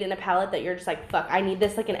shade in a palette that you're just like, fuck, I need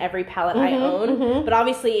this, like, in every palette I own. But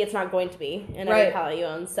obviously, it's not going to be in every palette you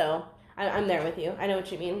own. So I'm there with you. I know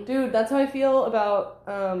what you mean. Dude, that's how I feel about,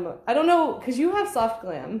 I don't know, because you have Soft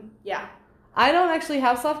Glam. Yeah. I don't actually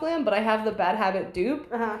have Soft Glam, but I have the Bad Habit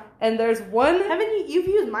dupe. And there's one... You've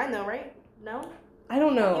used mine, though, right? No? I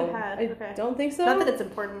don't know. You had. I don't think so. Not that it's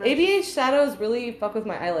important. ABH shadows really fuck with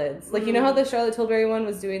my eyelids. Like, you know how the Charlotte Tilbury one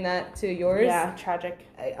was doing that to yours? Yeah, tragic.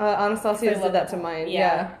 Anastasia did that to mine.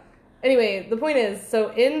 Yeah. Anyway, the point is,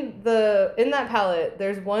 so in that palette,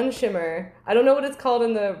 there's one shimmer. I don't know what it's called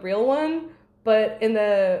in the real one, but in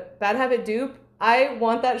the Bad Habit dupe, I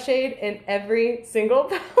want that shade in every single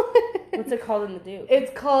palette. What's it called in the dupe?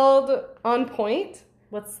 It's called On Point.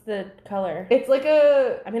 What's the color? It's like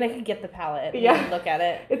a... I mean, I could get the palette and look at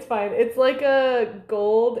it. It's fine. It's like a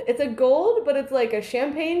gold. It's a gold, but it's like a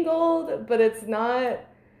champagne gold, but it's not...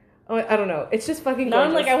 I don't know. It's just fucking gorgeous. Now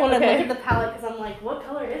I'm like, I want to look at the palette because I'm like, what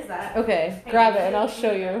color is that? Okay, grab it and I'll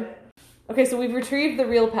show you. Okay, so we've retrieved the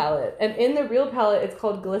real palette. And in the real palette, it's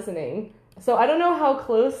called Glistening. So I don't know how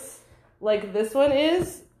close, like, this one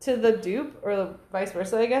is to the dupe, or vice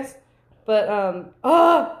versa, I guess. But,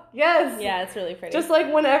 yes! Yeah, it's really pretty. Just,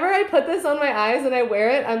 like, whenever I put this on my eyes and I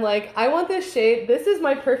wear it, I'm like, I want this shade. This is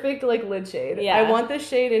my perfect, like, lid shade. Yeah. I want this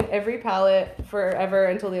shade in every palette forever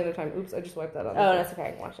until the end of time. Oops, I just wiped that on. Oh, that's okay.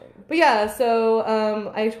 I can wash it. But yeah, so,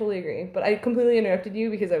 I totally agree. But I completely interrupted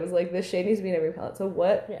you because I was like, this shade needs to be in every palette. So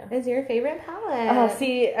what is your favorite palette? Oh,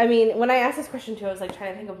 see, I mean, when I asked this question, too, I was, like,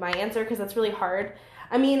 trying to think of my answer because that's really hard.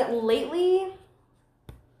 I mean, lately...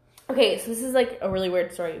 Okay, so this is, like, a really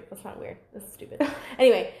weird story. That's not weird. This is stupid.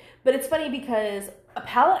 Anyway, but it's funny because a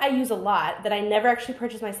palette I use a lot that I never actually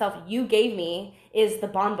purchased myself, you gave me, is the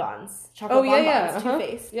Bonbons. Chocolate Bonbons, Too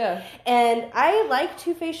Faced. Yeah. And I like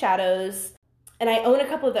Too Faced shadows, and I own a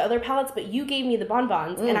couple of the other palettes, but you gave me the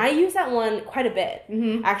Bonbons, and I use that one quite a bit,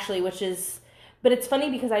 actually, which is... But it's funny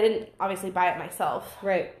because I didn't obviously buy it myself.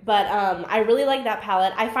 Right. But I really like that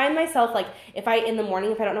palette. I find myself, like, if I don't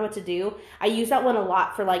know what to do, I use that one a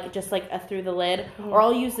lot for, like, just, like, a through the lid. Or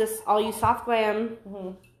I'll use Soft Glam.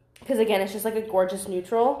 Because, again, it's just, like, a gorgeous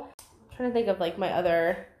neutral. I'm trying to think of, like, my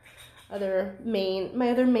other main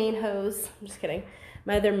hose. I'm just kidding.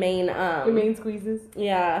 My other main... Your main squeezes.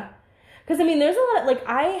 Yeah. Because, I mean, there's a lot of, like,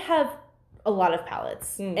 I have a lot of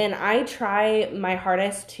palettes. And I try my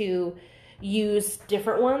hardest to... use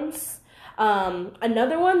different ones.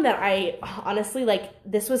 Another one that I honestly, like,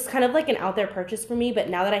 this was kind of like an out there purchase for me, but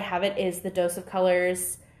now that I have it, is the Dose of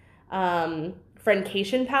Colors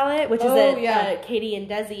Friendcation palette, which is a Katie and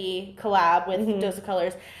Desi collab with Dose of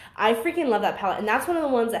Colors. I freaking love that palette, and that's one of the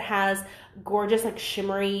ones that has gorgeous, like,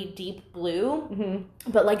 shimmery deep blue,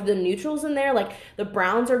 but, like, the neutrals in there, like, the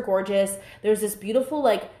browns are gorgeous. There's this beautiful,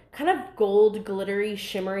 like, kind of gold, glittery,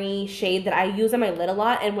 shimmery shade that I use on my lid a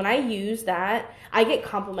lot. And when I use that, I get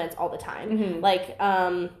compliments all the time. Like,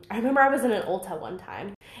 I remember I was in an Ulta one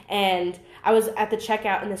time, and I was at the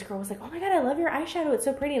checkout, and this girl was like, oh my God, I love your eyeshadow. It's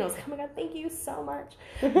so pretty. And I was like, oh my God, thank you so much.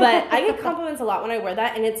 But I get compliments a lot when I wear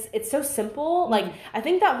that, and it's so simple. Like, I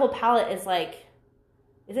think that whole palette is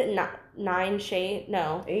is it not 9 shades?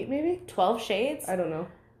 No. 8 maybe? 12 shades? I don't know.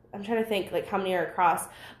 I'm trying to think like how many are across.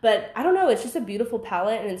 But I don't know. It's just a beautiful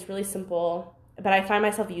palette and it's really simple. But I find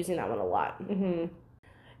myself using that one a lot. Mm-hmm.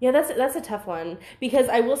 Yeah, that's a tough one. Because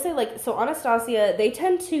I will say, like, so Anastasia, they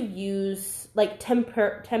tend to use, like,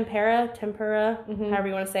 tempera, however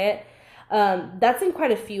you want to say it. That's in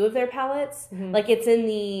quite a few of their palettes. Mm-hmm. Like, it's in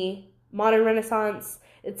the Modern Renaissance.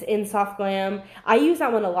 It's in Soft Glam. I use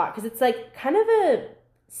that one a lot because it's, like, kind of a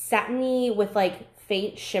satiny with, like,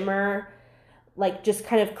 faint shimmer, like, just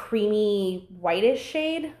kind of creamy whitish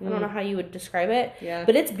shade. I don't know how you would describe it. Yeah.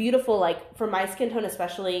 But it's beautiful, like, for my skin tone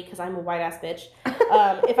especially, because I'm a white-ass bitch.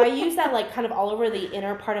 If I use that, like, kind of all over the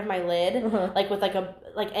inner part of my lid, like, with,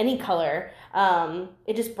 like any color,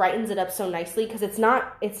 it just brightens it up so nicely, because it's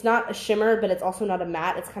not a shimmer, but it's also not a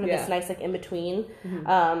matte. It's kind of this nice, like, in-between.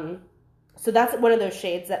 Mm-hmm. So that's one of those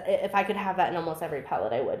shades that if I could have that in almost every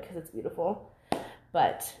palette, I would, because it's beautiful.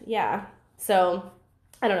 But, yeah. So,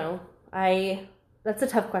 I don't know. That's a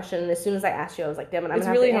tough question. And as soon as I asked you, I was like, damn it, I'm going to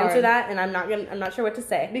have to answer that. And I'm not sure what to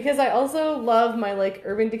say. Because I also love my, like,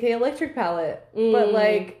 Urban Decay Electric palette. But,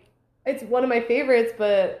 like, it's one of my favorites,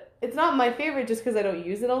 but it's not my favorite just because I don't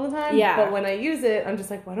use it all the time. Yeah. But when I use it, I'm just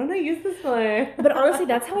like, why don't I use this more? But honestly,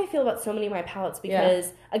 that's how I feel about so many of my palettes.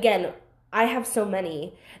 Because, again, I have so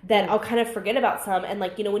many that I'll kind of forget about some. And,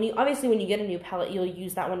 like, you know, when you get a new palette, you'll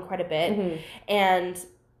use that one quite a bit. Mm-hmm. And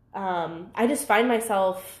I just find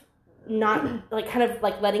myself not, like, kind of,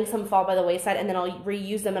 like, letting some fall by the wayside, and then I'll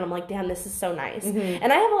reuse them, and I'm like, damn, this is so nice. Mm-hmm.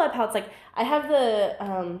 And I have a lot of palettes, like, I have the,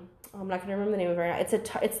 I'm not going to remember the name of it right now.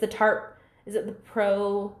 It's the Tarte, is it the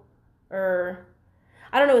Pro, or,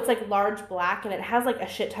 I don't know, it's, like, large black, and it has, like, a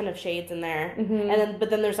shit ton of shades in there, and but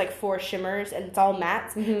then there's, like, 4 shimmers, and it's all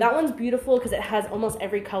mattes. Mm-hmm. That one's beautiful, because it has almost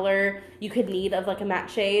every color you could need of, like, a matte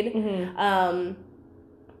shade. Mm-hmm.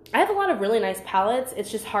 I have a lot of really nice palettes. It's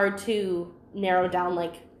just hard to narrow down,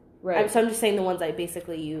 like, so I'm just saying the ones I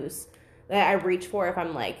basically use, that I reach for if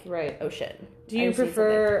I'm like, oh shit. Do you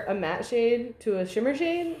prefer a matte shade to a shimmer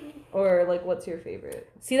shade? Or, like, what's your favorite?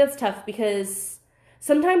 See, that's tough because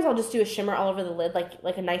sometimes I'll just do a shimmer all over the lid,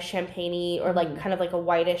 like a nice champagne-y, or like kind of like a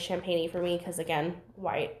whitish champagne-y for me, because again,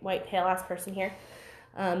 white pale ass person here.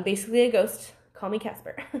 Basically a ghost. Call me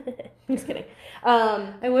Casper. Just kidding.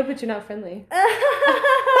 I would, but you're not friendly.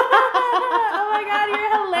 Oh my god,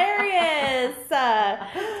 you're hilarious.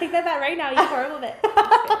 Take that back right now, you horrible bitch.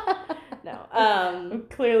 No. I'm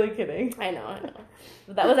clearly kidding. I know.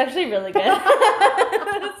 But that was actually really good.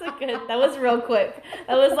 That was real quick.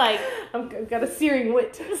 That was like, I've got a searing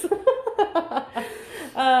wit.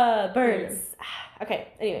 Birds. Okay,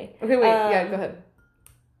 anyway. Okay, wait. Yeah, go ahead.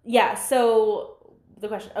 Yeah, so the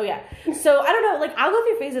question. Oh, yeah. So, I don't know. Like, I'll go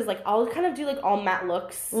through phases. Like, I'll kind of do, like, all matte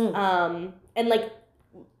looks. And, like,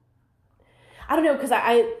 I don't know, because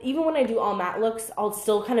I even when I do all matte looks, I'll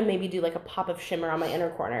still kind of maybe do, like, a pop of shimmer on my inner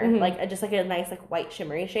corner. Like, just, like, a nice, like, white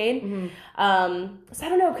shimmery shade. So, I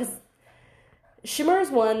don't know, because shimmer is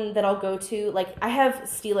one that I'll go to. Like, I have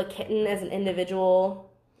Stila Kitten as an individual.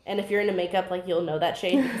 And if you're into makeup, like, you'll know that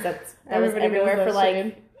shade, because that was everywhere for,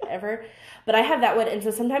 like, ever. But I have that one, and so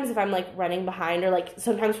sometimes if I'm, like, running behind, or, like,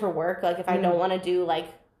 sometimes for work, like, if I don't want to do, like,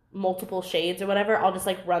 multiple shades or whatever, I'll just,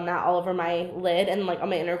 like, run that all over my lid and, like, on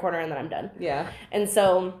my inner corner, and then I'm done. Yeah. And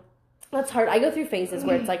so that's hard. I go through phases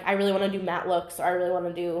where it's, like, I really want to do matte looks, or I really want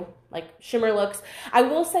to do, like, shimmer looks. I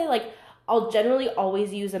will say, like, I'll generally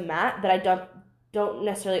always use a matte, but I don't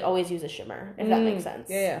necessarily always use a shimmer, if that makes sense.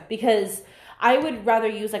 Yeah. Because I would rather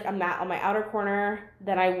use, like, a matte on my outer corner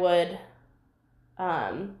than I would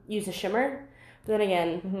use a shimmer. But then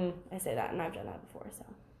again, I say that, and I've done that before, so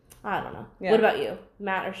I don't know. Yeah. What about you?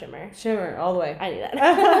 Matte or shimmer? Shimmer, all the way. I knew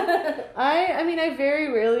that. I mean, I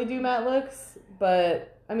very rarely do matte looks,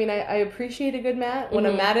 but I mean, I appreciate a good matte. When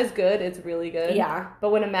a matte is good, it's really good. Yeah.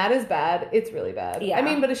 But when a matte is bad, it's really bad. Yeah. I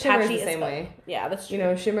mean, but a shimmer is the same way. Yeah, that's true. You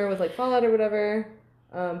know, shimmer with, like, Fallout or whatever.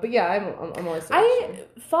 But yeah, I'm always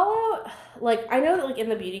Fallout, like, I know that, like, in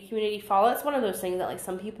the beauty community, Fallout's one of those things that, like,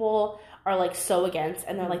 some people are, like, so against,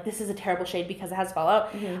 and they're like, this is a terrible shade because it has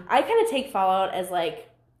Fallout. I kind of take Fallout as, like,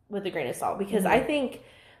 with a grain of salt, because I think,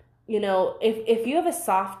 you know, if you have a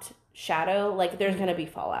soft shadow, like, there's gonna be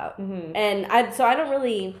Fallout. And I don't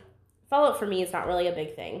really, Fallout for me is not really a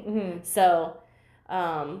big thing. So,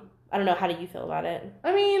 I don't know, how do you feel about it?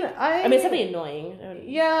 I mean, it's something annoying.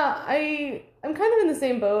 Yeah, I'm kind of in the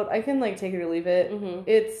same boat. I can, like, take it or leave it.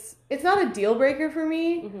 It's not a deal breaker for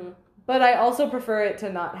me, but I also prefer it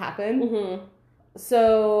to not happen.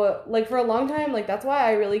 So, like, for a long time, like, that's why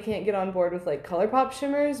I really can't get on board with, like, ColourPop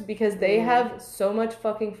shimmers, because they have so much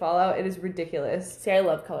fucking fallout. It is ridiculous. See, I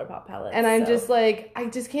love ColourPop palettes. And I'm just, like, I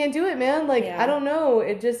just can't do it, man. Like, I don't know.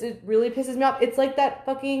 It really pisses me off. It's like that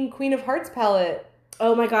fucking Queen of Hearts palette.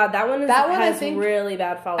 Oh my god, that one has really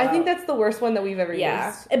bad fallout. I think that's the worst one that we've ever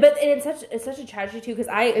used. But it's such a tragedy, too, because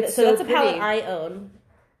that's a palette I own.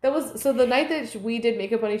 So the night that we did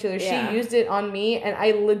makeup on each other, she used it on me, and I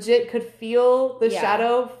legit could feel the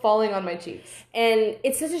shadow falling on my cheeks. And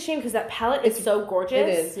it's such a shame because that palette is so gorgeous. It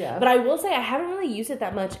is, yeah. But I will say I haven't really used it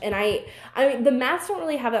that much, and I mean the mattes don't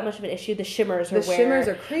really have that much of an issue. The shimmers are shimmers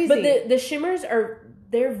are crazy, but the shimmers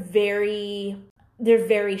they're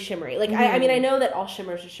very shimmery. Like I mean I know that all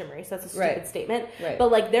shimmers are shimmery, so that's a stupid statement. Right.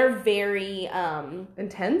 But like they're very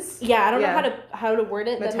intense. Yeah, I don't know how to word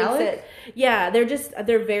it. Metallic. That makes it. Yeah, they're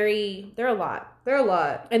a lot. They're a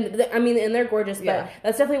lot. And I mean, and they're gorgeous, but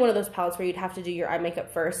that's definitely one of those palettes where you'd have to do your eye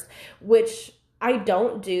makeup first, which I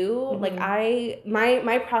don't do. Like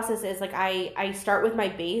my process is like I start with my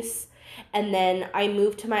base, and then I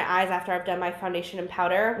move to my eyes after I've done my foundation and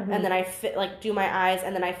powder, and then I do my eyes,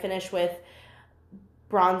 and then I finish with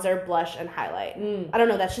bronzer, blush, and highlight. I don't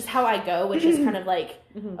know, that's just how I go, which is kind of like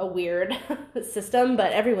a weird system,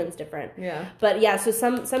 but everyone's different. Yeah. But yeah, so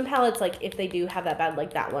some palettes, like if they do have that bad,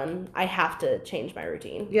 like that one, I have to change my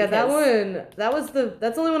routine. Yeah, that's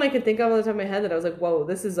the only one I could think of on the top of my head that I was like, whoa,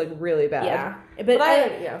 this is like really bad. Yeah. But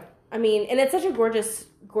I mean, and it's such a gorgeous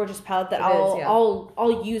palette that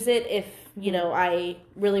I'll use it if, you know, I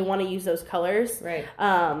really want to use those colors. Right.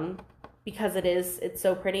 Because it's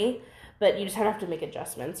so pretty. But you just have to make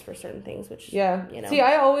adjustments for certain things, which, you know. See,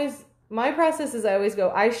 my process is I always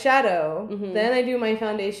go eyeshadow, then I do my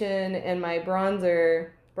foundation and my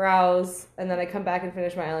bronzer, brows, and then I come back and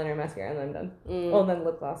finish my eyeliner and mascara, and then I'm done. Well, then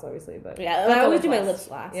lip gloss, obviously, but... Yeah, I always do my lips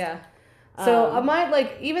last. Yeah. So,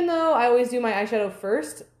 even though I always do my eyeshadow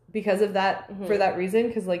first, because of that, for that reason,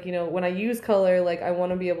 because, like, you know, when I use color, like, I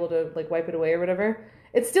want to be able to, like, wipe it away or whatever...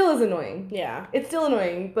 It still is annoying. Yeah. It's still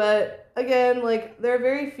annoying, but again, like, there are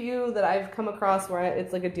very few that I've come across where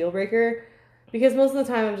it's, like, a deal breaker, because most of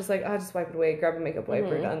the time I'm just like, just wipe it away, grab a makeup wipe,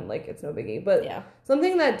 we're done, like, it's no biggie. But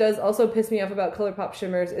something that does also piss me off about ColourPop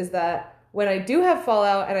shimmers is that when I do have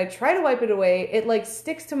fallout and I try to wipe it away, it, like,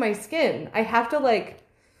 sticks to my skin. I have to, like...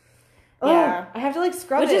 I have to, like,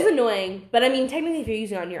 scrub it. Which is annoying. But, I mean, technically, if you're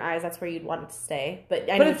using it on your eyes, that's where you'd want it to stay. But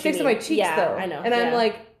it sticks to my cheeks, though. I know. And I'm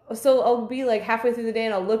like... So I'll be like halfway through the day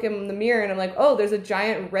and I'll look in the mirror and I'm like, oh, there's a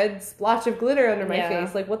giant red splotch of glitter under my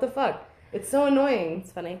face. Like, what the fuck? It's so annoying.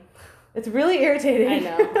 It's funny. It's really irritating. I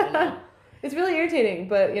know. It's really irritating,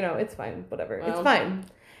 but, you know, it's fine. Whatever. Well, it's fine.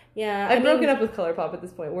 Yeah. I've broken up with ColourPop at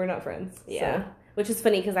this point. We're not friends. Yeah. So. Which is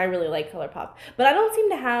funny because I really like ColourPop. But I don't seem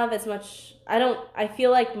to have as much... I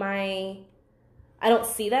feel like I don't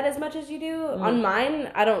see that as much as you do. On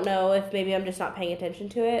mine, I don't know if maybe I'm just not paying attention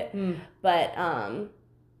to it. But,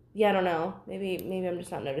 yeah, I don't know. Maybe I'm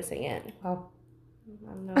just not noticing it. Oh.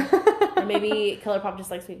 I don't know. Or maybe ColourPop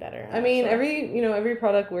just likes me better. I mean, every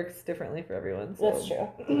product works differently for everyone. So. That's true.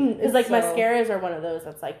 It's like mascaras are one of those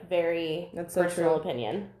that's like that's so personal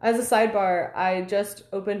opinion. As a sidebar, I just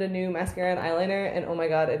opened a new mascara and eyeliner, and oh my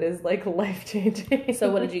god, it is like life changing.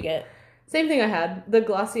 So what did you get? Same thing I had. The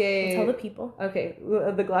Glossier... Tell the people. Okay.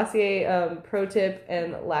 The Glossier Pro Tip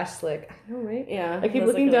and Lash Slick. I know, right? Yeah. I keep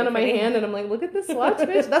looking down at my hand and I'm like, look at this swatch,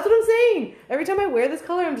 bitch. That's what I'm saying. Every time I wear this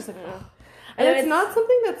color, I'm just like, oh. And it's not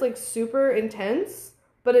something that's like super intense,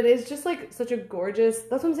 but it is just like such a gorgeous...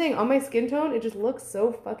 That's what I'm saying. On my skin tone, it just looks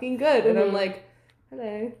so fucking good. And I'm like,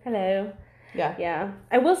 hello. Yeah. Yeah.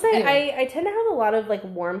 I will say, anyway. I tend to have a lot of like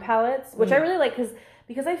warm palettes, which I really like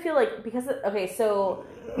because I feel like,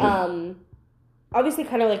 obviously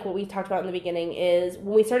kind of like what we talked about in the beginning is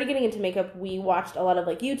when we started getting into makeup, we watched a lot of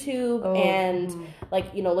like YouTube and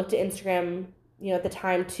like, you know, looked at Instagram, you know, at the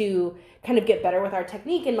time to kind of get better with our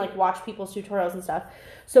technique and like watch people's tutorials and stuff.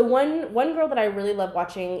 So one girl that I really love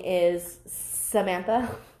watching is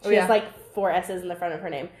Samantha. She has like 4 S's in the front of her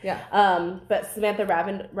name. Yeah. But Samantha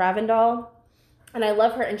Ravindal. And I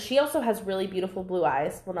love her, and she also has really beautiful blue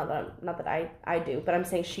eyes. Well, not that I do, but I'm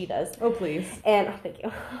saying she does. Oh, please. And thank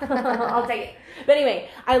you. I'll take it. But anyway,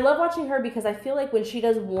 I love watching her because I feel like when she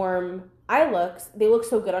does warm eye looks, they look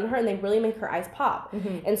so good on her, and they really make her eyes pop.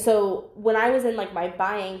 And so when I was in like my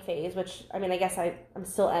buying phase, which I mean, I guess I'm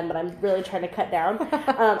still am, but I'm really trying to cut down.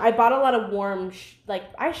 I bought a lot of warm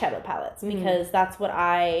like eyeshadow palettes because that's what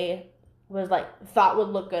I was like thought would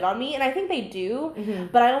look good on me, and I think they do.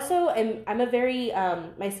 But I also I'm a very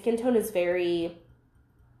my skin tone is very,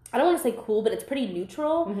 I don't want to say cool, but it's pretty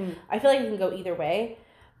neutral. I feel like it can go either way.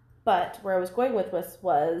 But where I was going with this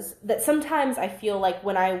was that sometimes I feel like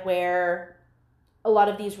when I wear a lot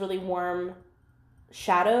of these really warm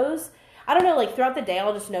shadows, I don't know, like throughout the day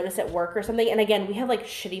I'll just notice at work or something. And again, we have like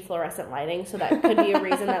shitty fluorescent lighting, so that could be a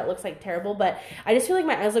reason that it looks like terrible. But I just feel like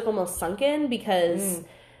my eyes look almost sunken because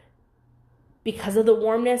of the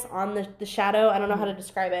warmness on the shadow. I don't know how to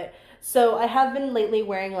describe it. So I have been lately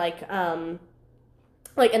wearing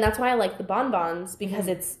and that's why I like the Bonbons, because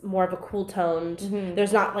it's more of a cool toned.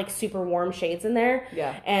 There's not like super warm shades in there.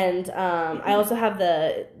 Yeah. And I also have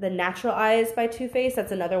the Natural Eyes by Too Faced.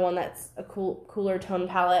 That's another one that's a cooler tone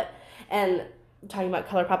palette. And talking about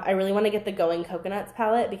ColourPop, I really want to get the Going Coconuts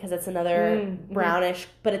palette because it's another brownish,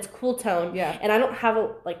 but it's cool tone. Yeah. And I don't have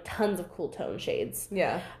like tons of cool tone shades.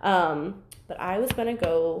 Yeah. But I was gonna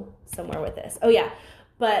go somewhere with this. Oh yeah,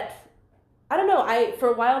 but I don't know. For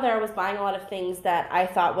a while there, I was buying a lot of things that I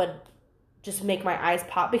thought would just make my eyes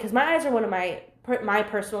pop, because my eyes are one of my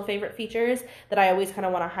personal favorite features that I always kind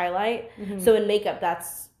of want to highlight. So in makeup,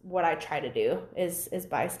 that's what I try to do is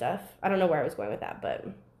buy stuff. I don't know where I was going with that, but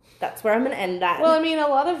that's where I'm gonna end that. Well, I mean, a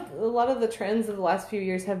lot of the trends of the last few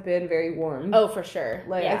years have been very warm. Oh, for sure.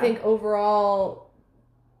 Like yeah. I think overall,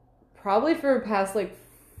 probably for the past like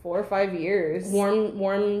 4 or 5 years,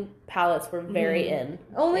 warm palettes were very in.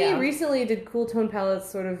 Only recently did cool tone palettes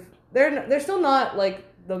sort of. They're still not like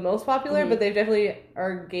the most popular, but they definitely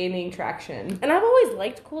are gaining traction. And I've always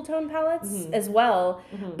liked cool tone palettes as well,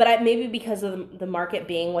 but maybe because of the market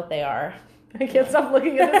being what they are. I can't stop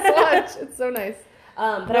looking at this swatch. It's so nice.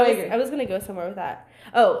 But no, I was gonna go somewhere with that.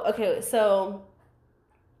 Oh, okay. So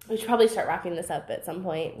we should probably start wrapping this up at some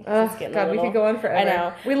point. God, we could go on forever. I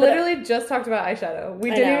know. We literally just talked about eyeshadow. We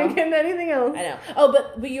didn't even get into anything else. I know. Oh,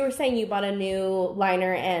 but you were saying you bought a new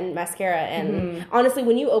liner and mascara, and honestly,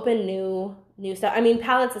 when you open new stuff, I mean,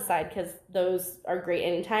 palettes aside, because those are great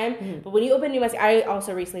anytime, but when you open new mascara, I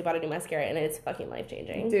also recently bought a new mascara, and it's fucking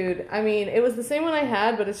life-changing. Dude, I mean, it was the same one I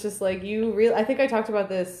had, but it's just like, I think I talked about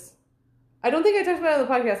this. I don't think I talked about it on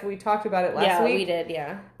the podcast, but we talked about it last week. Yeah, we did,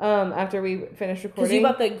 yeah. After we finished recording. Because you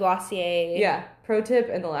bought the Glossier. Yeah, Pro Tip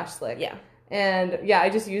and the Lash Slick. Yeah. And yeah, I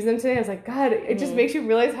just used them today. I was like, God, it just makes you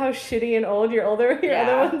realize how shitty and old your other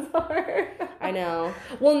ones are. I know.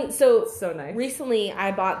 Well, so nice. Recently,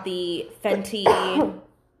 I bought the Fenty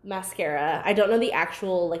mascara. I don't know the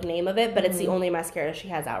actual like name of it, but it's the only mascara she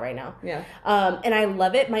has out right now. Yeah. And I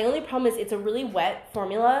love it. My only problem is it's a really wet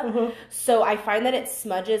formula, so I find that it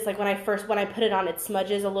smudges. Like when I put it on, it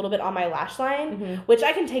smudges a little bit on my lash line, which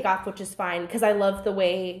I can take off, which is fine because I love the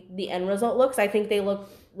way the end result looks. I think they look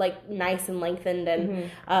like nice and lengthened,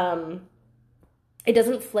 and it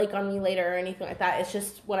doesn't flake on me later or anything like that. It's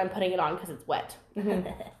just when I'm putting it on because it's wet.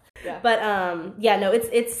 Yeah. But no,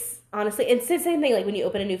 it's honestly, it's the same thing. Like when you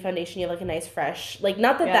open a new foundation, you have like a nice fresh, like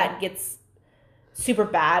not that that gets super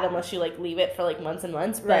bad unless you like leave it for like months and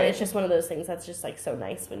months, but it's just one of those things that's just like so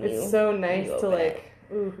nice when it's so nice to like.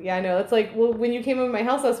 Ooh, yeah, I know. It's like, well, when you came over my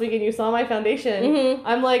house last week and you saw my foundation,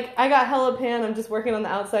 I'm like, I got hella pan. I'm just working on the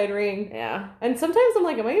outside ring. Yeah. And sometimes I'm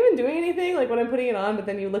like, am I even doing anything? Like when I'm putting it on, but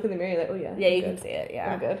then you look in the mirror, you're like, oh yeah. Yeah, you can see it.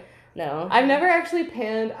 Yeah. I'm good. No. I've never actually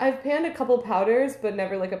panned. I've panned a couple powders, but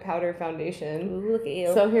never like a powder foundation. Ooh, look at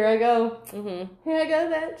you. So here I go. Here I go,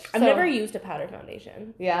 bitch. I've never used a powder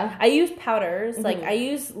foundation. Yeah. I use powders. Like I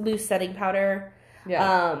use loose setting powder.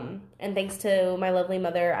 Yeah. And thanks to my lovely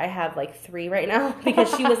mother, I have like 3 right now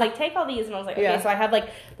because she was like, take all these. And I was like, okay. So I have like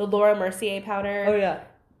the Laura Mercier powder. Oh, yeah.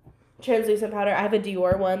 Translucent powder. I have a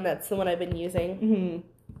Dior one. That's the one I've been using.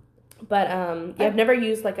 But, I've never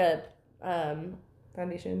used like a,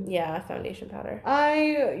 foundation. Yeah, foundation powder.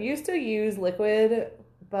 I used to use liquid,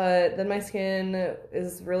 but then my skin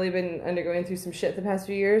has really been undergoing through some shit the past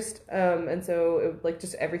few years. And so like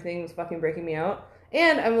just everything was fucking breaking me out.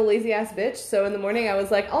 And I'm a lazy ass bitch, so in the morning I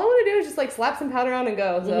was like, all I want to do is just like slap some powder on and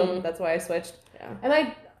go. So that's why I switched. Yeah. And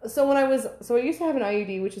I used to have an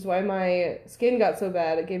IUD, which is why my skin got so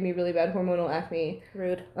bad. It gave me really bad hormonal acne.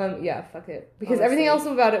 Rude. Yeah, fuck it. Because everything else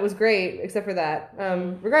about it was great except for that.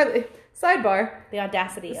 Regardless, sidebar. The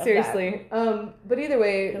audacity of seriously. That. But either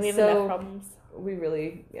way, we have enough problems. We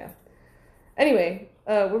really, yeah. Anyway,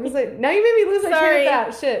 what was I? Now you made me lose my train of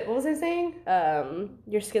thought. Shit, what was I saying?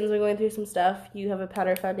 Your skin's been going through some stuff. You have a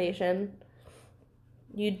powder foundation.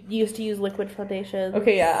 You used to use liquid foundation.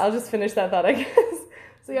 Okay, yeah, I'll just finish that thought, I guess.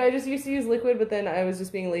 So yeah, I just used to use liquid, but then I was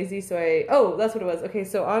just being lazy, so that's what it was. Okay,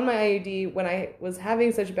 so on my IUD, when I was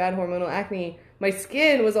having such bad hormonal acne, my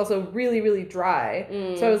skin was also really, really dry.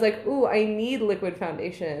 So I was like, ooh, I need liquid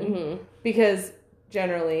foundation. Because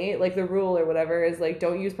generally, like the rule or whatever is like,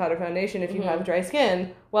 don't use powder foundation if you have dry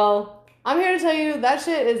skin. Well, I'm here to tell you that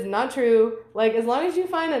shit is not true. Like, as long as you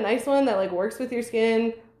find a nice one that like works with your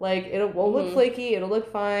skin, Like, it won't look flaky. It'll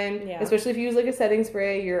look fine. Yeah. Especially if you use, like, a setting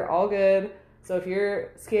spray. You're all good. So if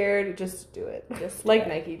you're scared, just do it. Just like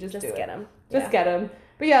do it. Nike, just do it. Get them. Just get them.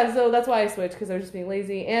 But yeah, so that's why I switched, because I was just being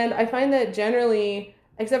lazy. And I find that generally,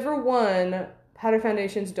 except for one, powder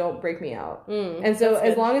foundations don't break me out. And so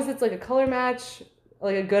as long as it's like a color match,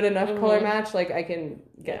 like a good enough color match, like I can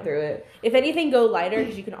get through it. If anything, go lighter,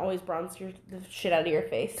 because you can always bronze the shit out of your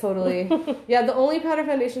face. Totally. Yeah, the only powder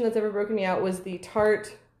foundation that's ever broken me out was the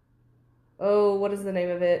Tarte. Oh, what is the name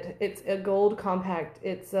of it? It's a gold compact.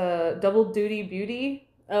 It's a Double Duty Beauty.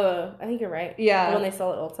 Oh, I think you're right. Yeah. The one they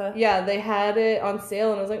sell at Ulta. Yeah, they had it on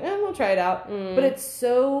sale, and I was like, we'll try it out. But it's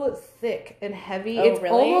so thick and heavy. Oh, it's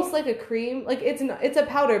really? almost like a cream. Like, it's a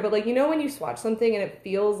powder, but, like, you know when you swatch something and it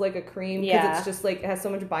feels like a cream? Because it's just, like, it has so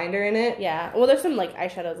much binder in it. Yeah. Well, there's some, like,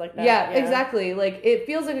 eyeshadows like that. Yeah, exactly. Like, it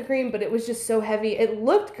feels like a cream, but it was just so heavy. It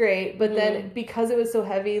looked great, but then because it was so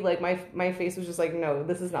heavy, like, my face was just like, no,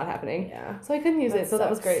 this is not happening. Yeah. So I couldn't use it, so that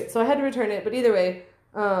was great. So I had to return it, but either way,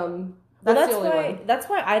 that's the only one. That's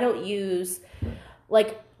why I don't use,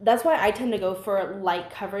 like, that's why I tend to go for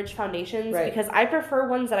light coverage foundations, because I prefer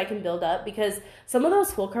ones that I can build up, because some of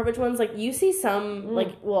those full coverage ones, like, you see some,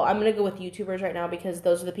 like, well, I'm going to go with YouTubers right now, because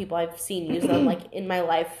those are the people I've seen use them, like, in my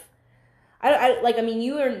life. I mean,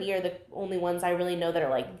 you and me are the only ones I really know that are,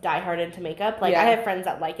 like, diehard into makeup. Like, I have friends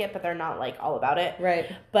that like it, but they're not, like, all about it.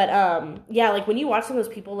 Right. But, yeah, like, when you watch some of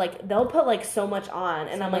those people, like, they'll put, like, so much on,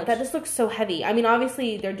 and I'm like, that just looks so heavy. I mean,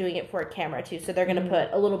 obviously, they're doing it for a camera, too, so they're going to put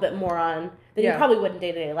a little bit more on than you probably would in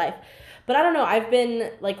day-to-day life. But I don't know, I've been,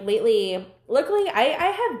 like, lately, luckily, I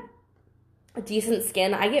have a decent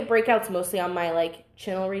skin. I get breakouts mostly on my, like,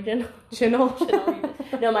 chinel region. Chinel region.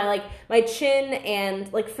 No, my chin,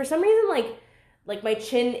 and, like, for some reason, like my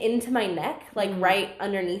chin into my neck, like right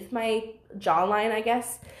underneath my jawline, I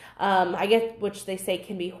guess. I get, which they say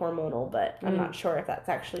can be hormonal, but I'm not sure if that's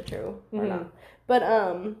actually true or not. But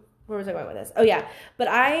where was I going with this? Oh yeah, but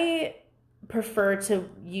I prefer to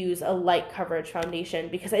use a light coverage foundation,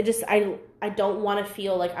 because I don't want to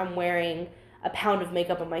feel like I'm wearing a pound of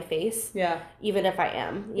makeup on my face. Yeah. Even if I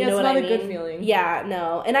am. You know what I mean? It's not a good feeling. Yeah,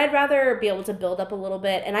 no. And I'd rather be able to build up a little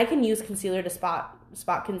bit, and I can use concealer to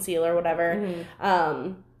spot concealer, whatever.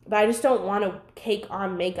 But I just don't want to cake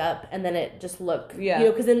on makeup and then it just look, you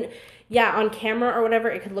know, because then, on camera or whatever,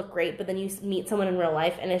 it could look great, but then you meet someone in real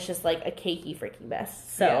life and it's just like a cakey freaking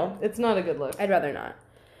mess. So it's not a good look. I'd rather not.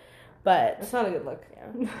 But it's not a good look.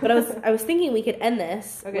 Yeah. But I was thinking we could end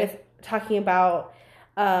this with talking about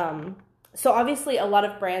so obviously a lot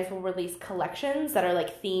of brands will release collections that are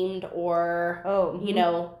like themed or you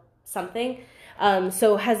know, something.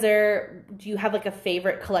 So do you have like a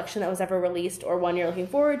favorite collection that was ever released, or one you're looking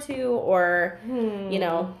forward to, or you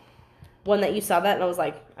know, one that you saw that and I was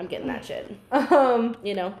like, I'm getting that shit.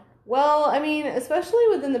 You know? Well, I mean, especially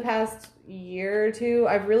within the past year or two,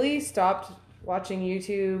 I've really stopped watching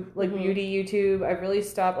YouTube, like beauty YouTube. I've really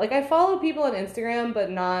stopped. Like, I follow people on Instagram, but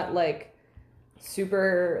not like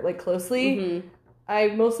super like closely. I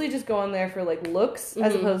mostly just go on there for like looks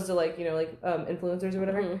as opposed to like, you know, like influencers or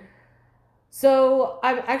whatever. So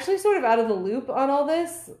I'm actually sort of out of the loop on all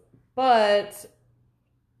this, but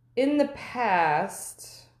in the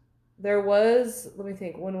past there was, let me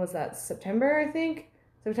think, when was that? September, I think?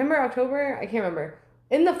 September, October? I can't remember.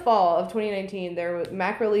 In the fall of 2019,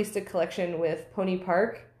 MAC released a collection with Pony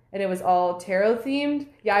Park, and it was all tarot themed.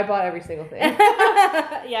 Yeah, I bought every single thing.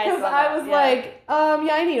 Because I was like,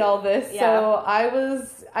 I need all this. So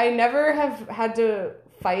I never have had to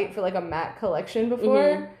fight for like a MAC collection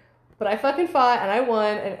before. But I fucking fought, and I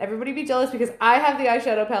won, and everybody be jealous because I have the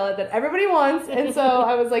eyeshadow palette that everybody wants, and so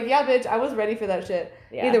I was like, yeah, bitch, I was ready for that shit.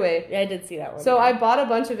 Yeah. Either way. Yeah, I did see that one. So I bought a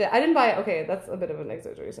bunch of it. I didn't buy, okay, that's a bit of an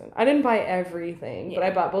exaggeration. I didn't buy everything, but I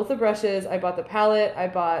bought both the brushes, I bought the palette, I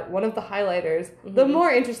bought one of the highlighters. The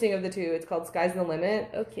more interesting of the two, it's called Sky's the Limit.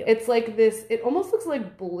 Oh, cute. It's like this, it almost looks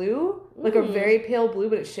like blue, like a very pale blue,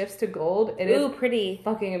 but it shifts to gold. It is pretty.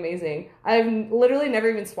 Fucking amazing. I've literally never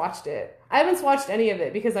even swatched it. I haven't swatched any of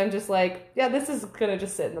it because I'm just like, yeah, this is gonna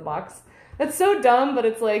just sit in the box. That's so dumb, but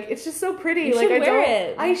it's like, it's just so pretty. You like, should wear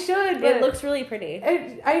it. I should, but it looks really pretty.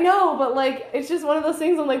 I know, but like, it's just one of those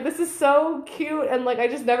things. I'm like, this is so cute, and like, I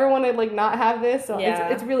just never want to like not have this. So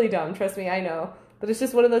it's really dumb. Trust me, I know. But it's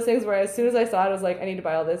just one of those things where as soon as I saw it, I was like, I need to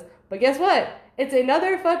buy all this. But guess what? It's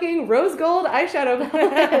another fucking rose gold eyeshadow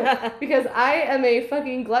palette because I am a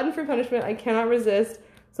fucking glutton for punishment. I cannot resist.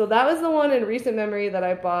 So that was the one in recent memory that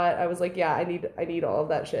I bought. I was like, yeah, I need all of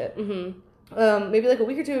that shit. Maybe like a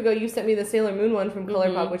week or two ago, you sent me the Sailor Moon one from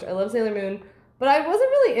ColourPop, which I love Sailor Moon, But I wasn't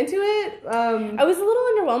really into it. I was a little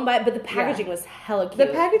underwhelmed by it, but the packaging was hella cute.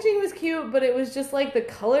 The packaging was cute, but it was just like the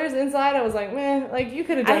colors inside. I was like, meh, like you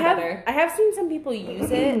could have done better. I have seen some people use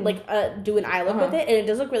it, like do an eye look with it, and it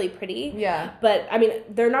does look really pretty. Yeah. But I mean,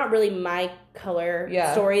 they're not really my color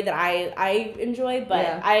story that I enjoy.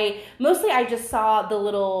 But I just saw the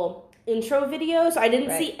little intro video, so I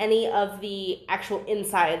didn't see any of the actual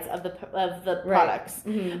insides of the products.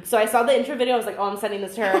 So I saw the intro video. I was like, oh, I'm sending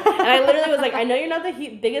this to her, and I literally was like, I know you're not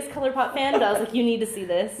the biggest ColourPop fan, but I was like, you need to see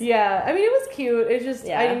this. Yeah, I mean, it was cute. It's just,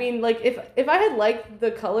 I mean, like if I had liked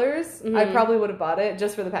the colors, I probably would have bought it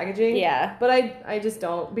just for the packaging. Yeah, but I just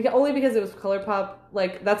don't, only because it was ColourPop.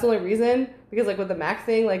 Like, that's the only reason, because, like, with the MAC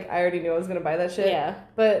thing, like, I already knew I was gonna buy that shit. Yeah.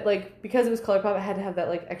 But, like, because it was ColourPop, I had to have that,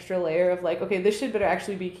 like, extra layer of, like, okay, this shit better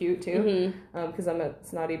actually be cute, too. Because I'm a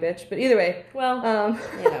snotty bitch. But either way. Well,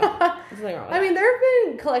 you know, there's nothing wrong with I mean, there have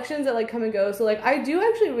been collections that, like, come and go. So, like, I do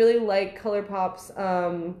actually really like ColourPop's,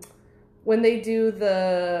 when they do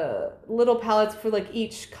the little palettes for, like,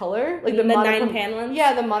 each color. Like, the 9-pan ones?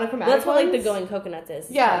 Yeah, the monochromatic that's what, ones. like, the Going Coconuts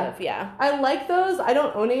is. Yeah. Kind of, yeah. I like those. I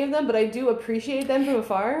don't own any of them, but I do appreciate them from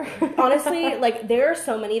afar. Honestly, like, there are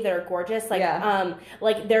so many that are gorgeous. Like,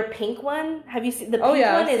 like, their pink one. Have you seen? The pink one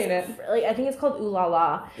I've is, seen it. Like, I think it's called Ooh La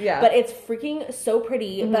La. Yeah. But it's freaking so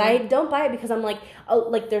pretty. But I don't buy it because I'm like,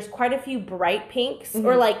 like, there's quite a few bright pinks.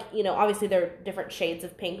 Or, like, you know, obviously there are different shades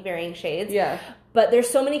of pink, varying shades. Yeah. But there's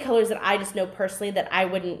so many colors that I just know personally that I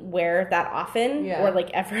wouldn't wear that often or, like,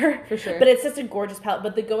 ever. For sure. But it's just a gorgeous palette.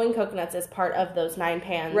 But the Going Coconuts is part of those 9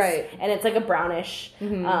 pans. Right. And it's like a brownish,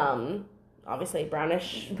 obviously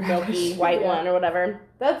brownish milky white one or whatever.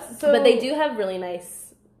 That's so... But they do have really nice...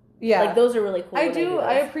 Yeah. Like, those are really cool.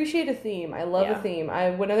 I appreciate a theme. I love a theme.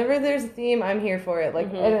 Whenever there's a theme, I'm here for it.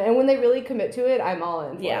 Like, and when they really commit to it, I'm all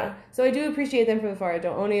in for it. So I do appreciate them from afar. I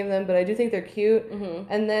don't own any of them, but I do think they're cute.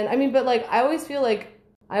 And then, I mean, but, like, I always feel like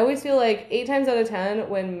 8 times out of 10,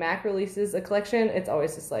 when MAC releases a collection, it's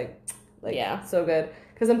always just, like so good.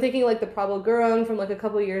 Because I'm thinking, like, the Pablo Gurung from, like, a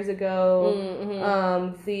couple years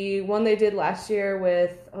ago. The one they did last year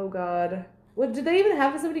with, oh, God. What, did they even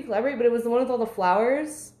have somebody collaborate? But it was the one with all the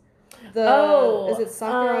flowers. Is it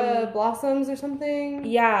Sakura Blossoms or something?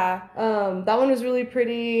 Yeah. That one was really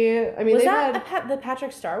pretty. I mean, was that the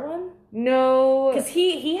Patrick Star one? No, because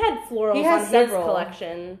he had florals on his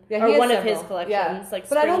collection, or one of his collections. Yeah. Like,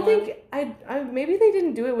 but I don't think I maybe they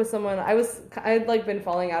didn't do it with someone. I'd like been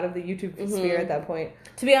falling out of the YouTube sphere at that point.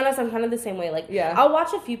 To be honest, I'm kind of the same way. Like, I'll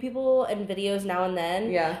watch a few people and videos now and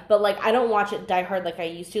then. Yeah. But, like, I don't watch it die hard like I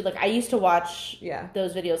used to. Like, I used to watch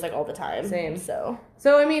those videos, like, all the time. Same. So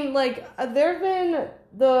I mean, like, there have been...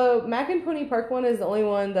 The Mac and Pony Park one is the only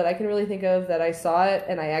one that I can really think of that I saw it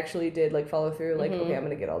and I actually did, like, follow through. Like, okay, I'm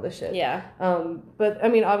gonna get all this shit. Yeah. But, I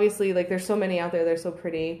mean, obviously, like, there's so many out there. They're so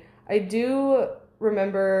pretty. I do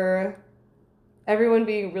remember... everyone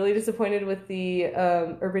being really disappointed with the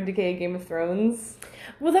Urban Decay Game of Thrones.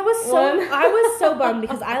 Well, that was so... I was so bummed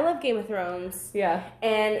because I love Game of Thrones. Yeah.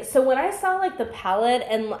 And so when I saw, like, the palette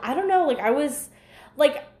and... I don't know, like, I was...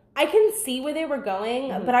 Like, I can see where they were going,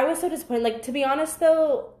 but I was so disappointed. Like, to be honest,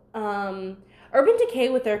 though... Urban Decay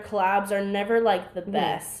with their collabs are never, like, the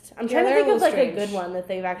best. I'm trying to think of, like, a good one that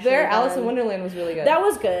they've actually Their Alice in Wonderland was really good. That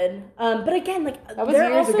was good. But again, like, that was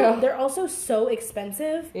years ago. They're also so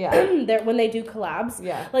expensive. Yeah. When they do collabs.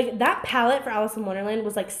 Yeah. Like, that palette for Alice in Wonderland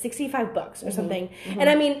was, like, $65 or something. And,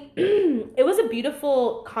 I mean, it was a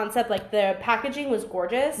beautiful concept. Like, the packaging was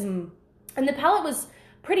gorgeous. And the palette was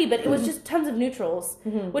pretty, but it was just tons of neutrals,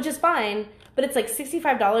 which is fine. But it's, like,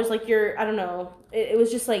 $65. Like, I don't know. It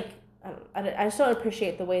was just, like... I just don't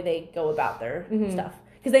appreciate the way they go about their stuff.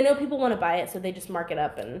 Because they know people want to buy it, so they just mark it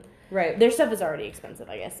up. And their stuff is already expensive,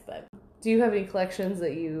 I guess. But do you have any collections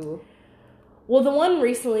that you... Well, the one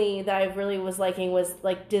recently that I really was liking was,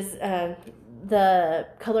 like, the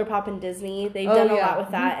ColourPop and Disney. They've done a lot with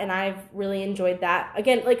that, and I've really enjoyed that.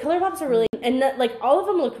 Again, like, ColourPops are really... And, like, all of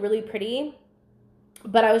them look really pretty.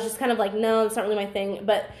 But I was just kind of like, no, it's not really my thing.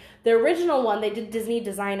 But... the original one, they did Disney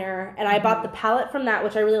Designer, and I bought the palette from that,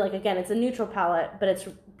 which I really like. Again, it's a neutral palette, but it's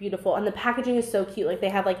beautiful. And the packaging is so cute. Like, they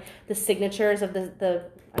have, like, the signatures of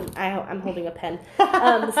I'm holding a pen.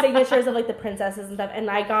 The signatures of, like, the princesses and stuff. And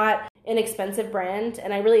I got an expensive brand,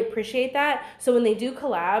 and I really appreciate that. So when they do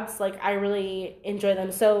collabs, like, I really enjoy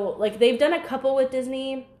them. So, like, they've done a couple with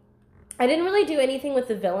Disney. I didn't really do anything with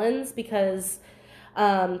the villains because...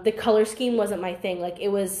 the color scheme wasn't my thing. Like, it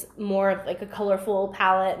was more of, like, a colorful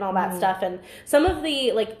palette and all that stuff. And some of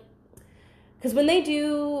the, like, because when they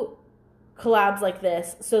do collabs like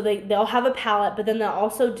this, so they'll have a palette, but then they'll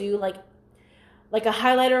also do, like, like a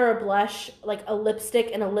highlighter or a blush, like a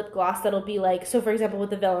lipstick and a lip gloss that'll be like, so for example with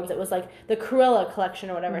the villains, it was like the Cruella collection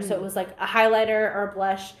or whatever. So it was like a highlighter or a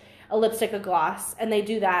blush, a lipstick, a gloss, and they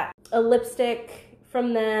do that. A lipstick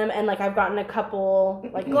from them, and like I've gotten a couple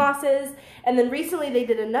like glosses, and then recently they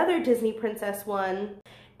did another Disney princess one,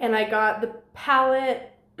 and I got the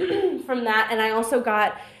palette from that, and I also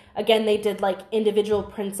got, again, they did like individual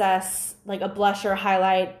princess, like a blush or a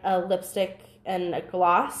highlight, a lipstick, and a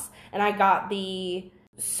gloss. And I got the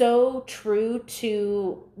So True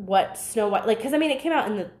to what Snow White, like, because I mean, it came out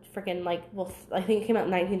in the freaking, like, well, I think it came out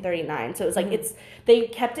in 1939. So it was like, they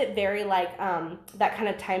kept it very, like, that kind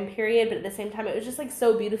of time period, but at the same time, it was just, like,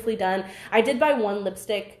 so beautifully done. I did buy one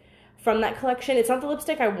lipstick from that collection. It's not the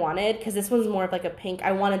lipstick I wanted, because this one's more of, like, a pink.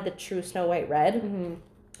 I wanted the true Snow White red,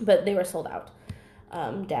 but they were sold out.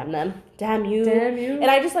 Damn them. Damn you. Damn you. And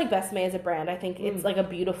I just like Besame as a brand. I think it's, like, a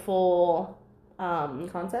beautiful...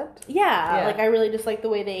 concept? Yeah, like I really just like the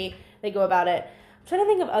way they go about it. I'm trying to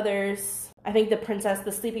think of others. I think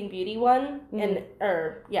the Sleeping Beauty one,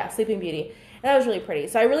 Sleeping Beauty. And that was really pretty.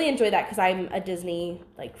 So I really enjoy that because I'm a Disney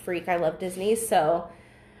like freak. I love Disney, so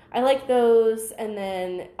I like those. And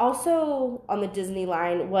then also on the Disney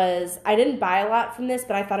line I didn't buy a lot from this,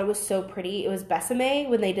 but I thought it was so pretty. It was Besame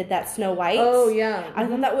when they did that Snow White. Oh yeah. I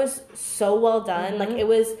thought that was so well done. Like it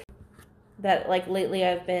was that like lately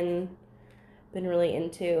I've been really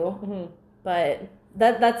into, but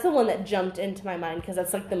that's the one that jumped into my mind because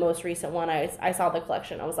that's like the most recent one. I saw the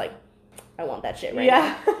collection. I was like, I want that shit right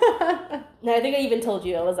now. No, I think I even told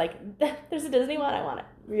you, I was like, there's a Disney one, I want it.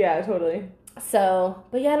 Yeah, totally. So,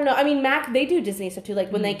 but yeah, I don't know. I mean, MAC, they do Disney stuff too.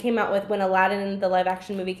 Like when they came out with, when Aladdin, the live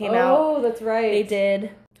action movie came out. Oh, that's right. They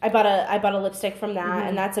did. I bought a lipstick from that,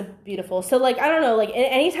 and that's a beautiful. So like I don't know, like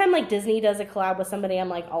anytime like Disney does a collab with somebody, I'm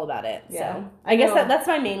like all about it. Yeah. So I guess that's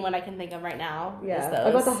my main one I can think of right now. Yeah,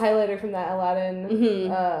 I got the highlighter from that Aladdin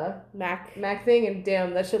MAC thing, and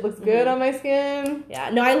damn, that shit looks good on my skin. Yeah,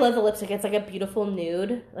 no, I love the lipstick. It's like a beautiful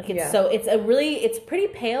nude. Like it's pretty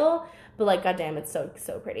pale, but like goddamn, it's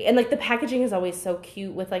so pretty. And like the packaging is always so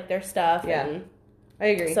cute with like their stuff. Yeah, and I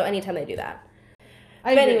agree. So anytime they do that.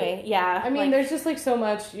 But anyway, yeah. I mean, there's just like so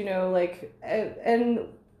much, you know, like, and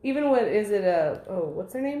even what is it?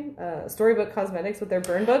 What's their name? Storybook Cosmetics with their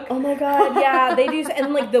burn book. Oh my god, yeah, they do,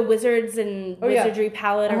 and like the Wizards and Wizardry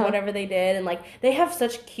palette or whatever they did, and like they have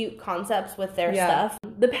such cute concepts with their stuff.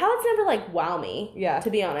 The palettes never like wow me. Yeah, to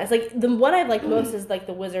be honest, like the one I like most is like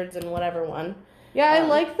the Wizards and whatever one. Yeah, I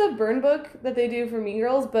like the burn book that they do for Mean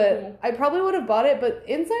Girls, but I probably would have bought it, but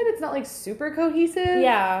inside it's not, like, super cohesive.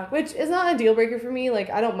 Yeah. Which is not a deal breaker for me. Like,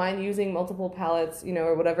 I don't mind using multiple palettes, you know,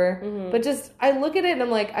 or whatever. But just, I look at it and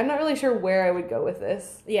I'm like, I'm not really sure where I would go with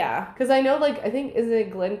this. Yeah. Because I know, like, I think, is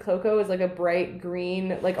it Glen Coco is, like, a bright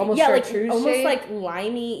green, like, almost chartreuse like, almost, shade. like,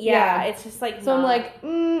 limey. Yeah, it's just, like, so I'm like,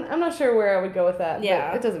 I'm not sure where I would go with that.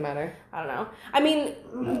 Yeah. But it doesn't matter. I don't know. I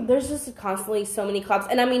mean, there's just constantly so many collabs.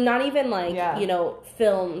 And I mean, not even, like, you know,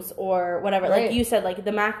 films or whatever. Right. Like you said, like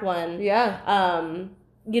the MAC one. Yeah.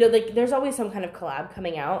 You know, like there's always some kind of collab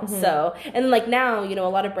coming out. So, and like now, you know, a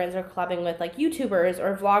lot of brands are collabing with like YouTubers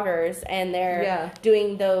or vloggers, and they're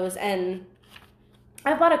doing those. And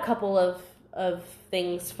I bought a couple of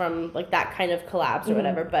things from like that kind of collabs or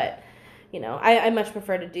whatever. But, you know, I much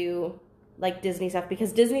prefer to do like Disney stuff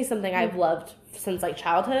because Disney's something I've loved since like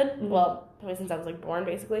childhood. Well, probably since I was like born,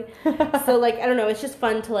 basically. So like I don't know, it's just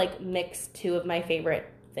fun to like mix two of my favorite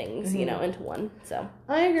things, you know, into one. So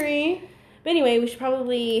I agree. But anyway, we should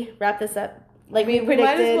probably wrap this up. Like we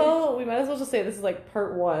predicted. We might as well just say this is like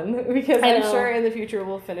part 1 because I'm sure in the future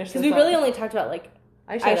we'll finish this. Because we really only talked about like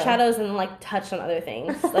eyeshadows and like touched on other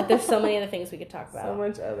things. Like there's so many other things we could talk about. So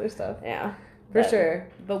much other stuff. Yeah. For sure.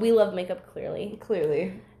 But we love makeup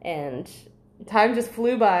clearly. And time just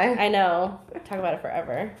flew by. I know. Talk about it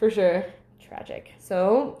forever. For sure. Tragic.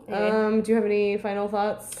 So, do you have any final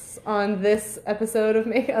thoughts on this episode of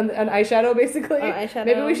on eyeshadow, basically? On eyeshadow.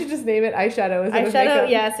 Maybe we should just name it eyeshadow instead of makeup.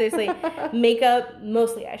 Yeah, seriously. Makeup,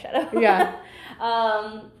 mostly eyeshadow. Yeah.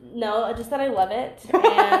 No, just that I love it.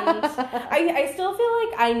 And I still feel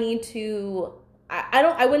like I need to...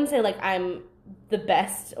 I wouldn't say, like, I'm the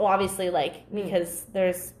best. Well, obviously, like, because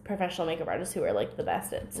there's professional makeup artists who are, like, the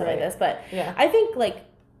best at stuff like this. But I think, like,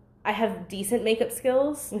 I have decent makeup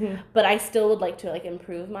skills, but I still would like to like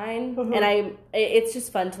improve mine. And it's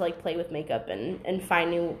just fun to like play with makeup and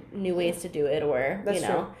find new ways to do it, or you know.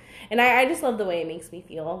 True. And I just love the way it makes me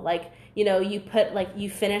feel. Like, you know, you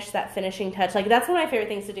finish that finishing touch. Like that's one of my favorite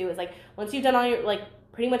things to do is like once you've done all your like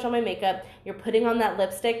pretty much all my makeup, you're putting on that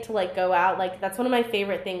lipstick to like go out. Like that's one of my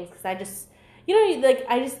favorite things because I just, you know, like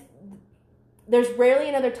I just there's rarely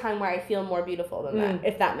another time where I feel more beautiful than that,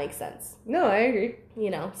 if that makes sense. No, I agree. You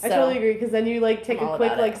know, so I totally agree, because then you like take I'm a all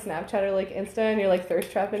quick about like it. Snapchat or like Insta and you're like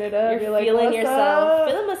thirst trapping it up. You're like, feeling what's yourself, up?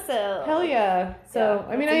 feeling myself. Hell yeah. So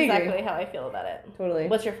Yeah, I mean, that's I agree. exactly how I feel about it. Totally.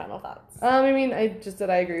 What's your final thoughts? I mean, I just said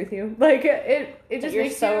I agree with you. Like it just You're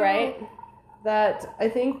makes so you right. that I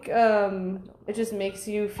think it just makes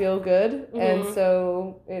you feel good, and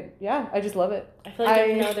so I just love it. I feel like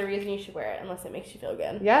there's no other reason you should wear it unless it makes you feel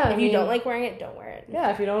good. Yeah, If you don't like wearing it, don't wear it.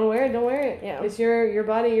 Yeah, if you don't wear it, don't wear it. Yeah. It's your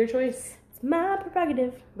body, your choice. It's my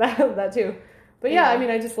prerogative. That too. But yeah, I mean,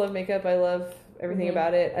 I just love makeup. I love everything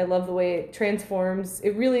about it. I love the way it transforms.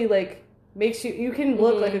 It really like makes you can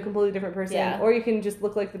look like a completely different person, or you can just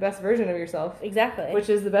look like the best version of yourself. Exactly. Which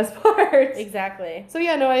is the best part. Exactly. So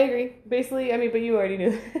yeah, no, I agree. Basically, I mean, but you already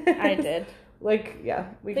knew that. I did. Like, yeah,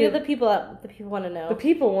 The people want to know. The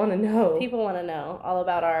people want to know. People want to know all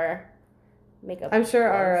about our makeup. I'm sure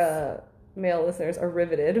loves. our male listeners are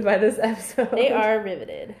riveted by this episode. They are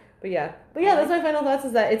riveted. But yeah, that's my final thoughts.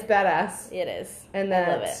 Is that it's badass. It is, and I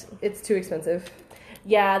love that it. It's too expensive.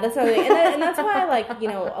 Yeah, that's another thing. And that's why, like, you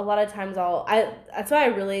know, a lot of times that's why I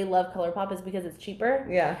really love ColourPop, is because it's cheaper.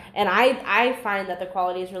 Yeah. And I find that the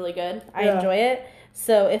quality is really good. I enjoy it.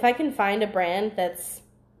 So if I can find a brand that's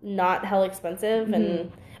not hell expensive,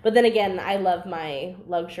 but then again, I love my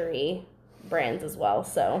luxury brands as well,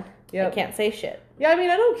 so I can't say shit. Yeah, I mean,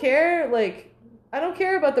 I don't care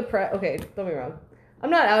about the price. Okay, don't get me wrong. I'm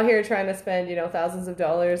not out here trying to spend, thousands of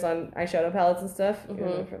dollars on eyeshadow palettes and stuff. I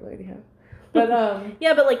probably already have. But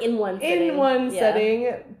yeah, but like in one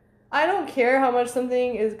setting, I don't care how much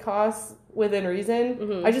something costs within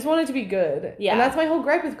reason. I just want it to be good. Yeah, and that's my whole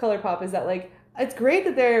gripe with ColourPop, is that like it's great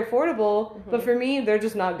that they're affordable, but for me they're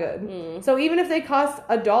just not good. So even if they cost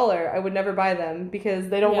 $1, I would never buy them because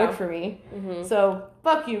they don't work for me. So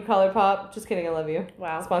fuck you, ColourPop. Just kidding, I love you.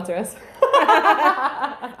 Wow, sponsor us.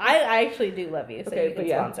 I actually do love you, so you can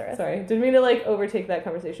sponsor us. Sorry, didn't mean to like overtake that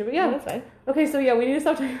conversation, but that's fine. Okay, so we need to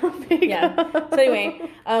stop talking about makeup. Yeah. So anyway,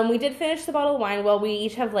 we did finish the bottle of wine. Well, we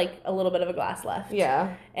each have like a little bit of a glass left.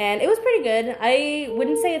 Yeah. And it was pretty good. I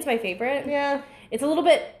wouldn't say it's my favorite. Yeah. It's a little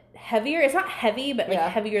bit heavier. It's not heavy, but like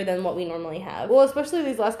heavier than what we normally have. Well, especially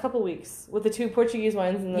these last couple weeks with the 2 Portuguese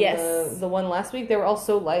wines and then the one last week, they were all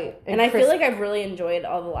so light. And I feel like I've really enjoyed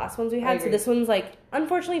all the last ones we had. So this one's like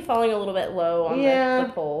unfortunately falling a little bit low on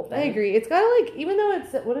the pole thing. I agree. It's got like, even though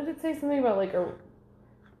it's, what did it say? Something about like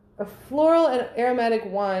a floral and aromatic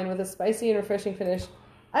wine with a spicy and refreshing finish.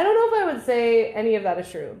 I don't know if I would say any of that is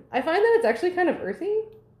true. I find that it's actually kind of earthy.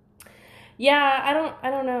 Yeah, I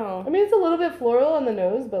don't know. I mean, it's a little bit floral on the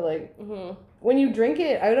nose, but like when you drink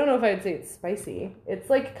it, I don't know if I'd say it's spicy. It's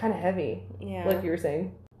like kind of heavy. Yeah, like you were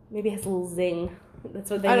saying. Maybe it has a little zing. That's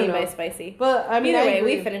what they mean by spicy. But I mean, either way,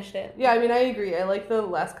 we finished it. Yeah, I mean, I agree. I like the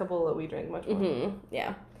last couple that we drank much more.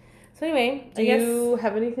 Yeah. So anyway, do you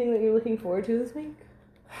have anything that you're looking forward to this week?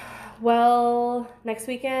 Well, next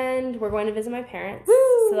weekend we're going to visit my parents,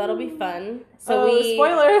 so that'll be fun. So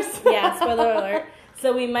spoilers. Yeah, spoiler alert.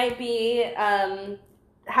 So we might be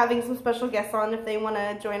having some special guests on if they want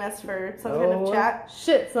to join us for some kind of chat.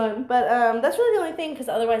 Shit, son. But that's really the only thing, because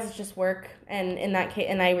otherwise it's just work, and in that case,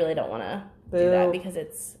 and I really don't want to do that because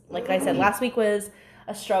it's like I said, last week was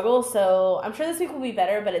a struggle. So I'm sure this week will be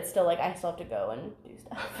better, but it's still like I still have to go and do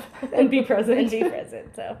stuff and be present.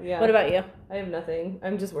 So what about you? I have nothing.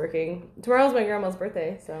 I'm just working. Tomorrow's my grandma's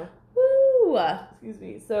birthday, so. Woo! Excuse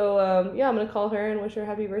me. So, I'm going to call her and wish her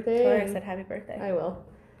happy birthday. Tell her I said happy birthday. I will.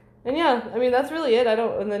 And yeah, I mean, that's really it.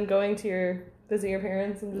 And then going to visit your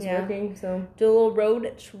parents and just working, so. Do a little road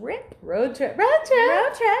trip.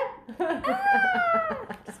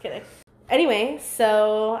 Just kidding. Anyway,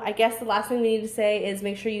 so I guess the last thing we need to say is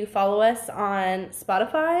make sure you follow us on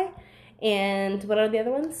Spotify, and what are the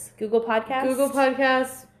other ones? Google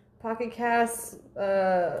Podcasts, Pocket Casts,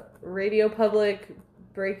 Radio Public,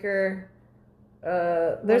 Breaker.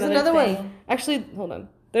 There's another one. Actually, hold on.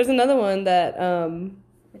 There's another one that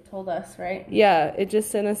it told us, right? Yeah, it just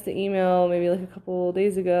sent us the email maybe like a couple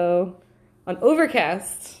days ago on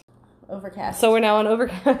Overcast. So we're now on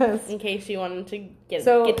Overcast. In case you wanted to get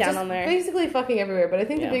down on there. Basically fucking everywhere, but I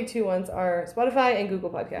think the big 2 ones are Spotify and Google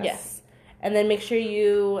Podcasts. Yes. And then make sure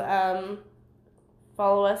you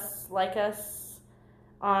follow us, like us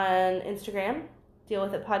on Instagram, Deal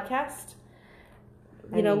With It Podcast.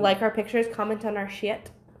 Like our pictures, comment on our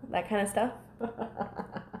shit, that kind of stuff.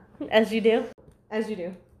 As you do.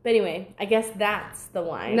 But anyway, I guess that's the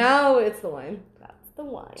wine. Now it's the wine. That's the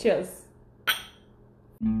wine. Cheers.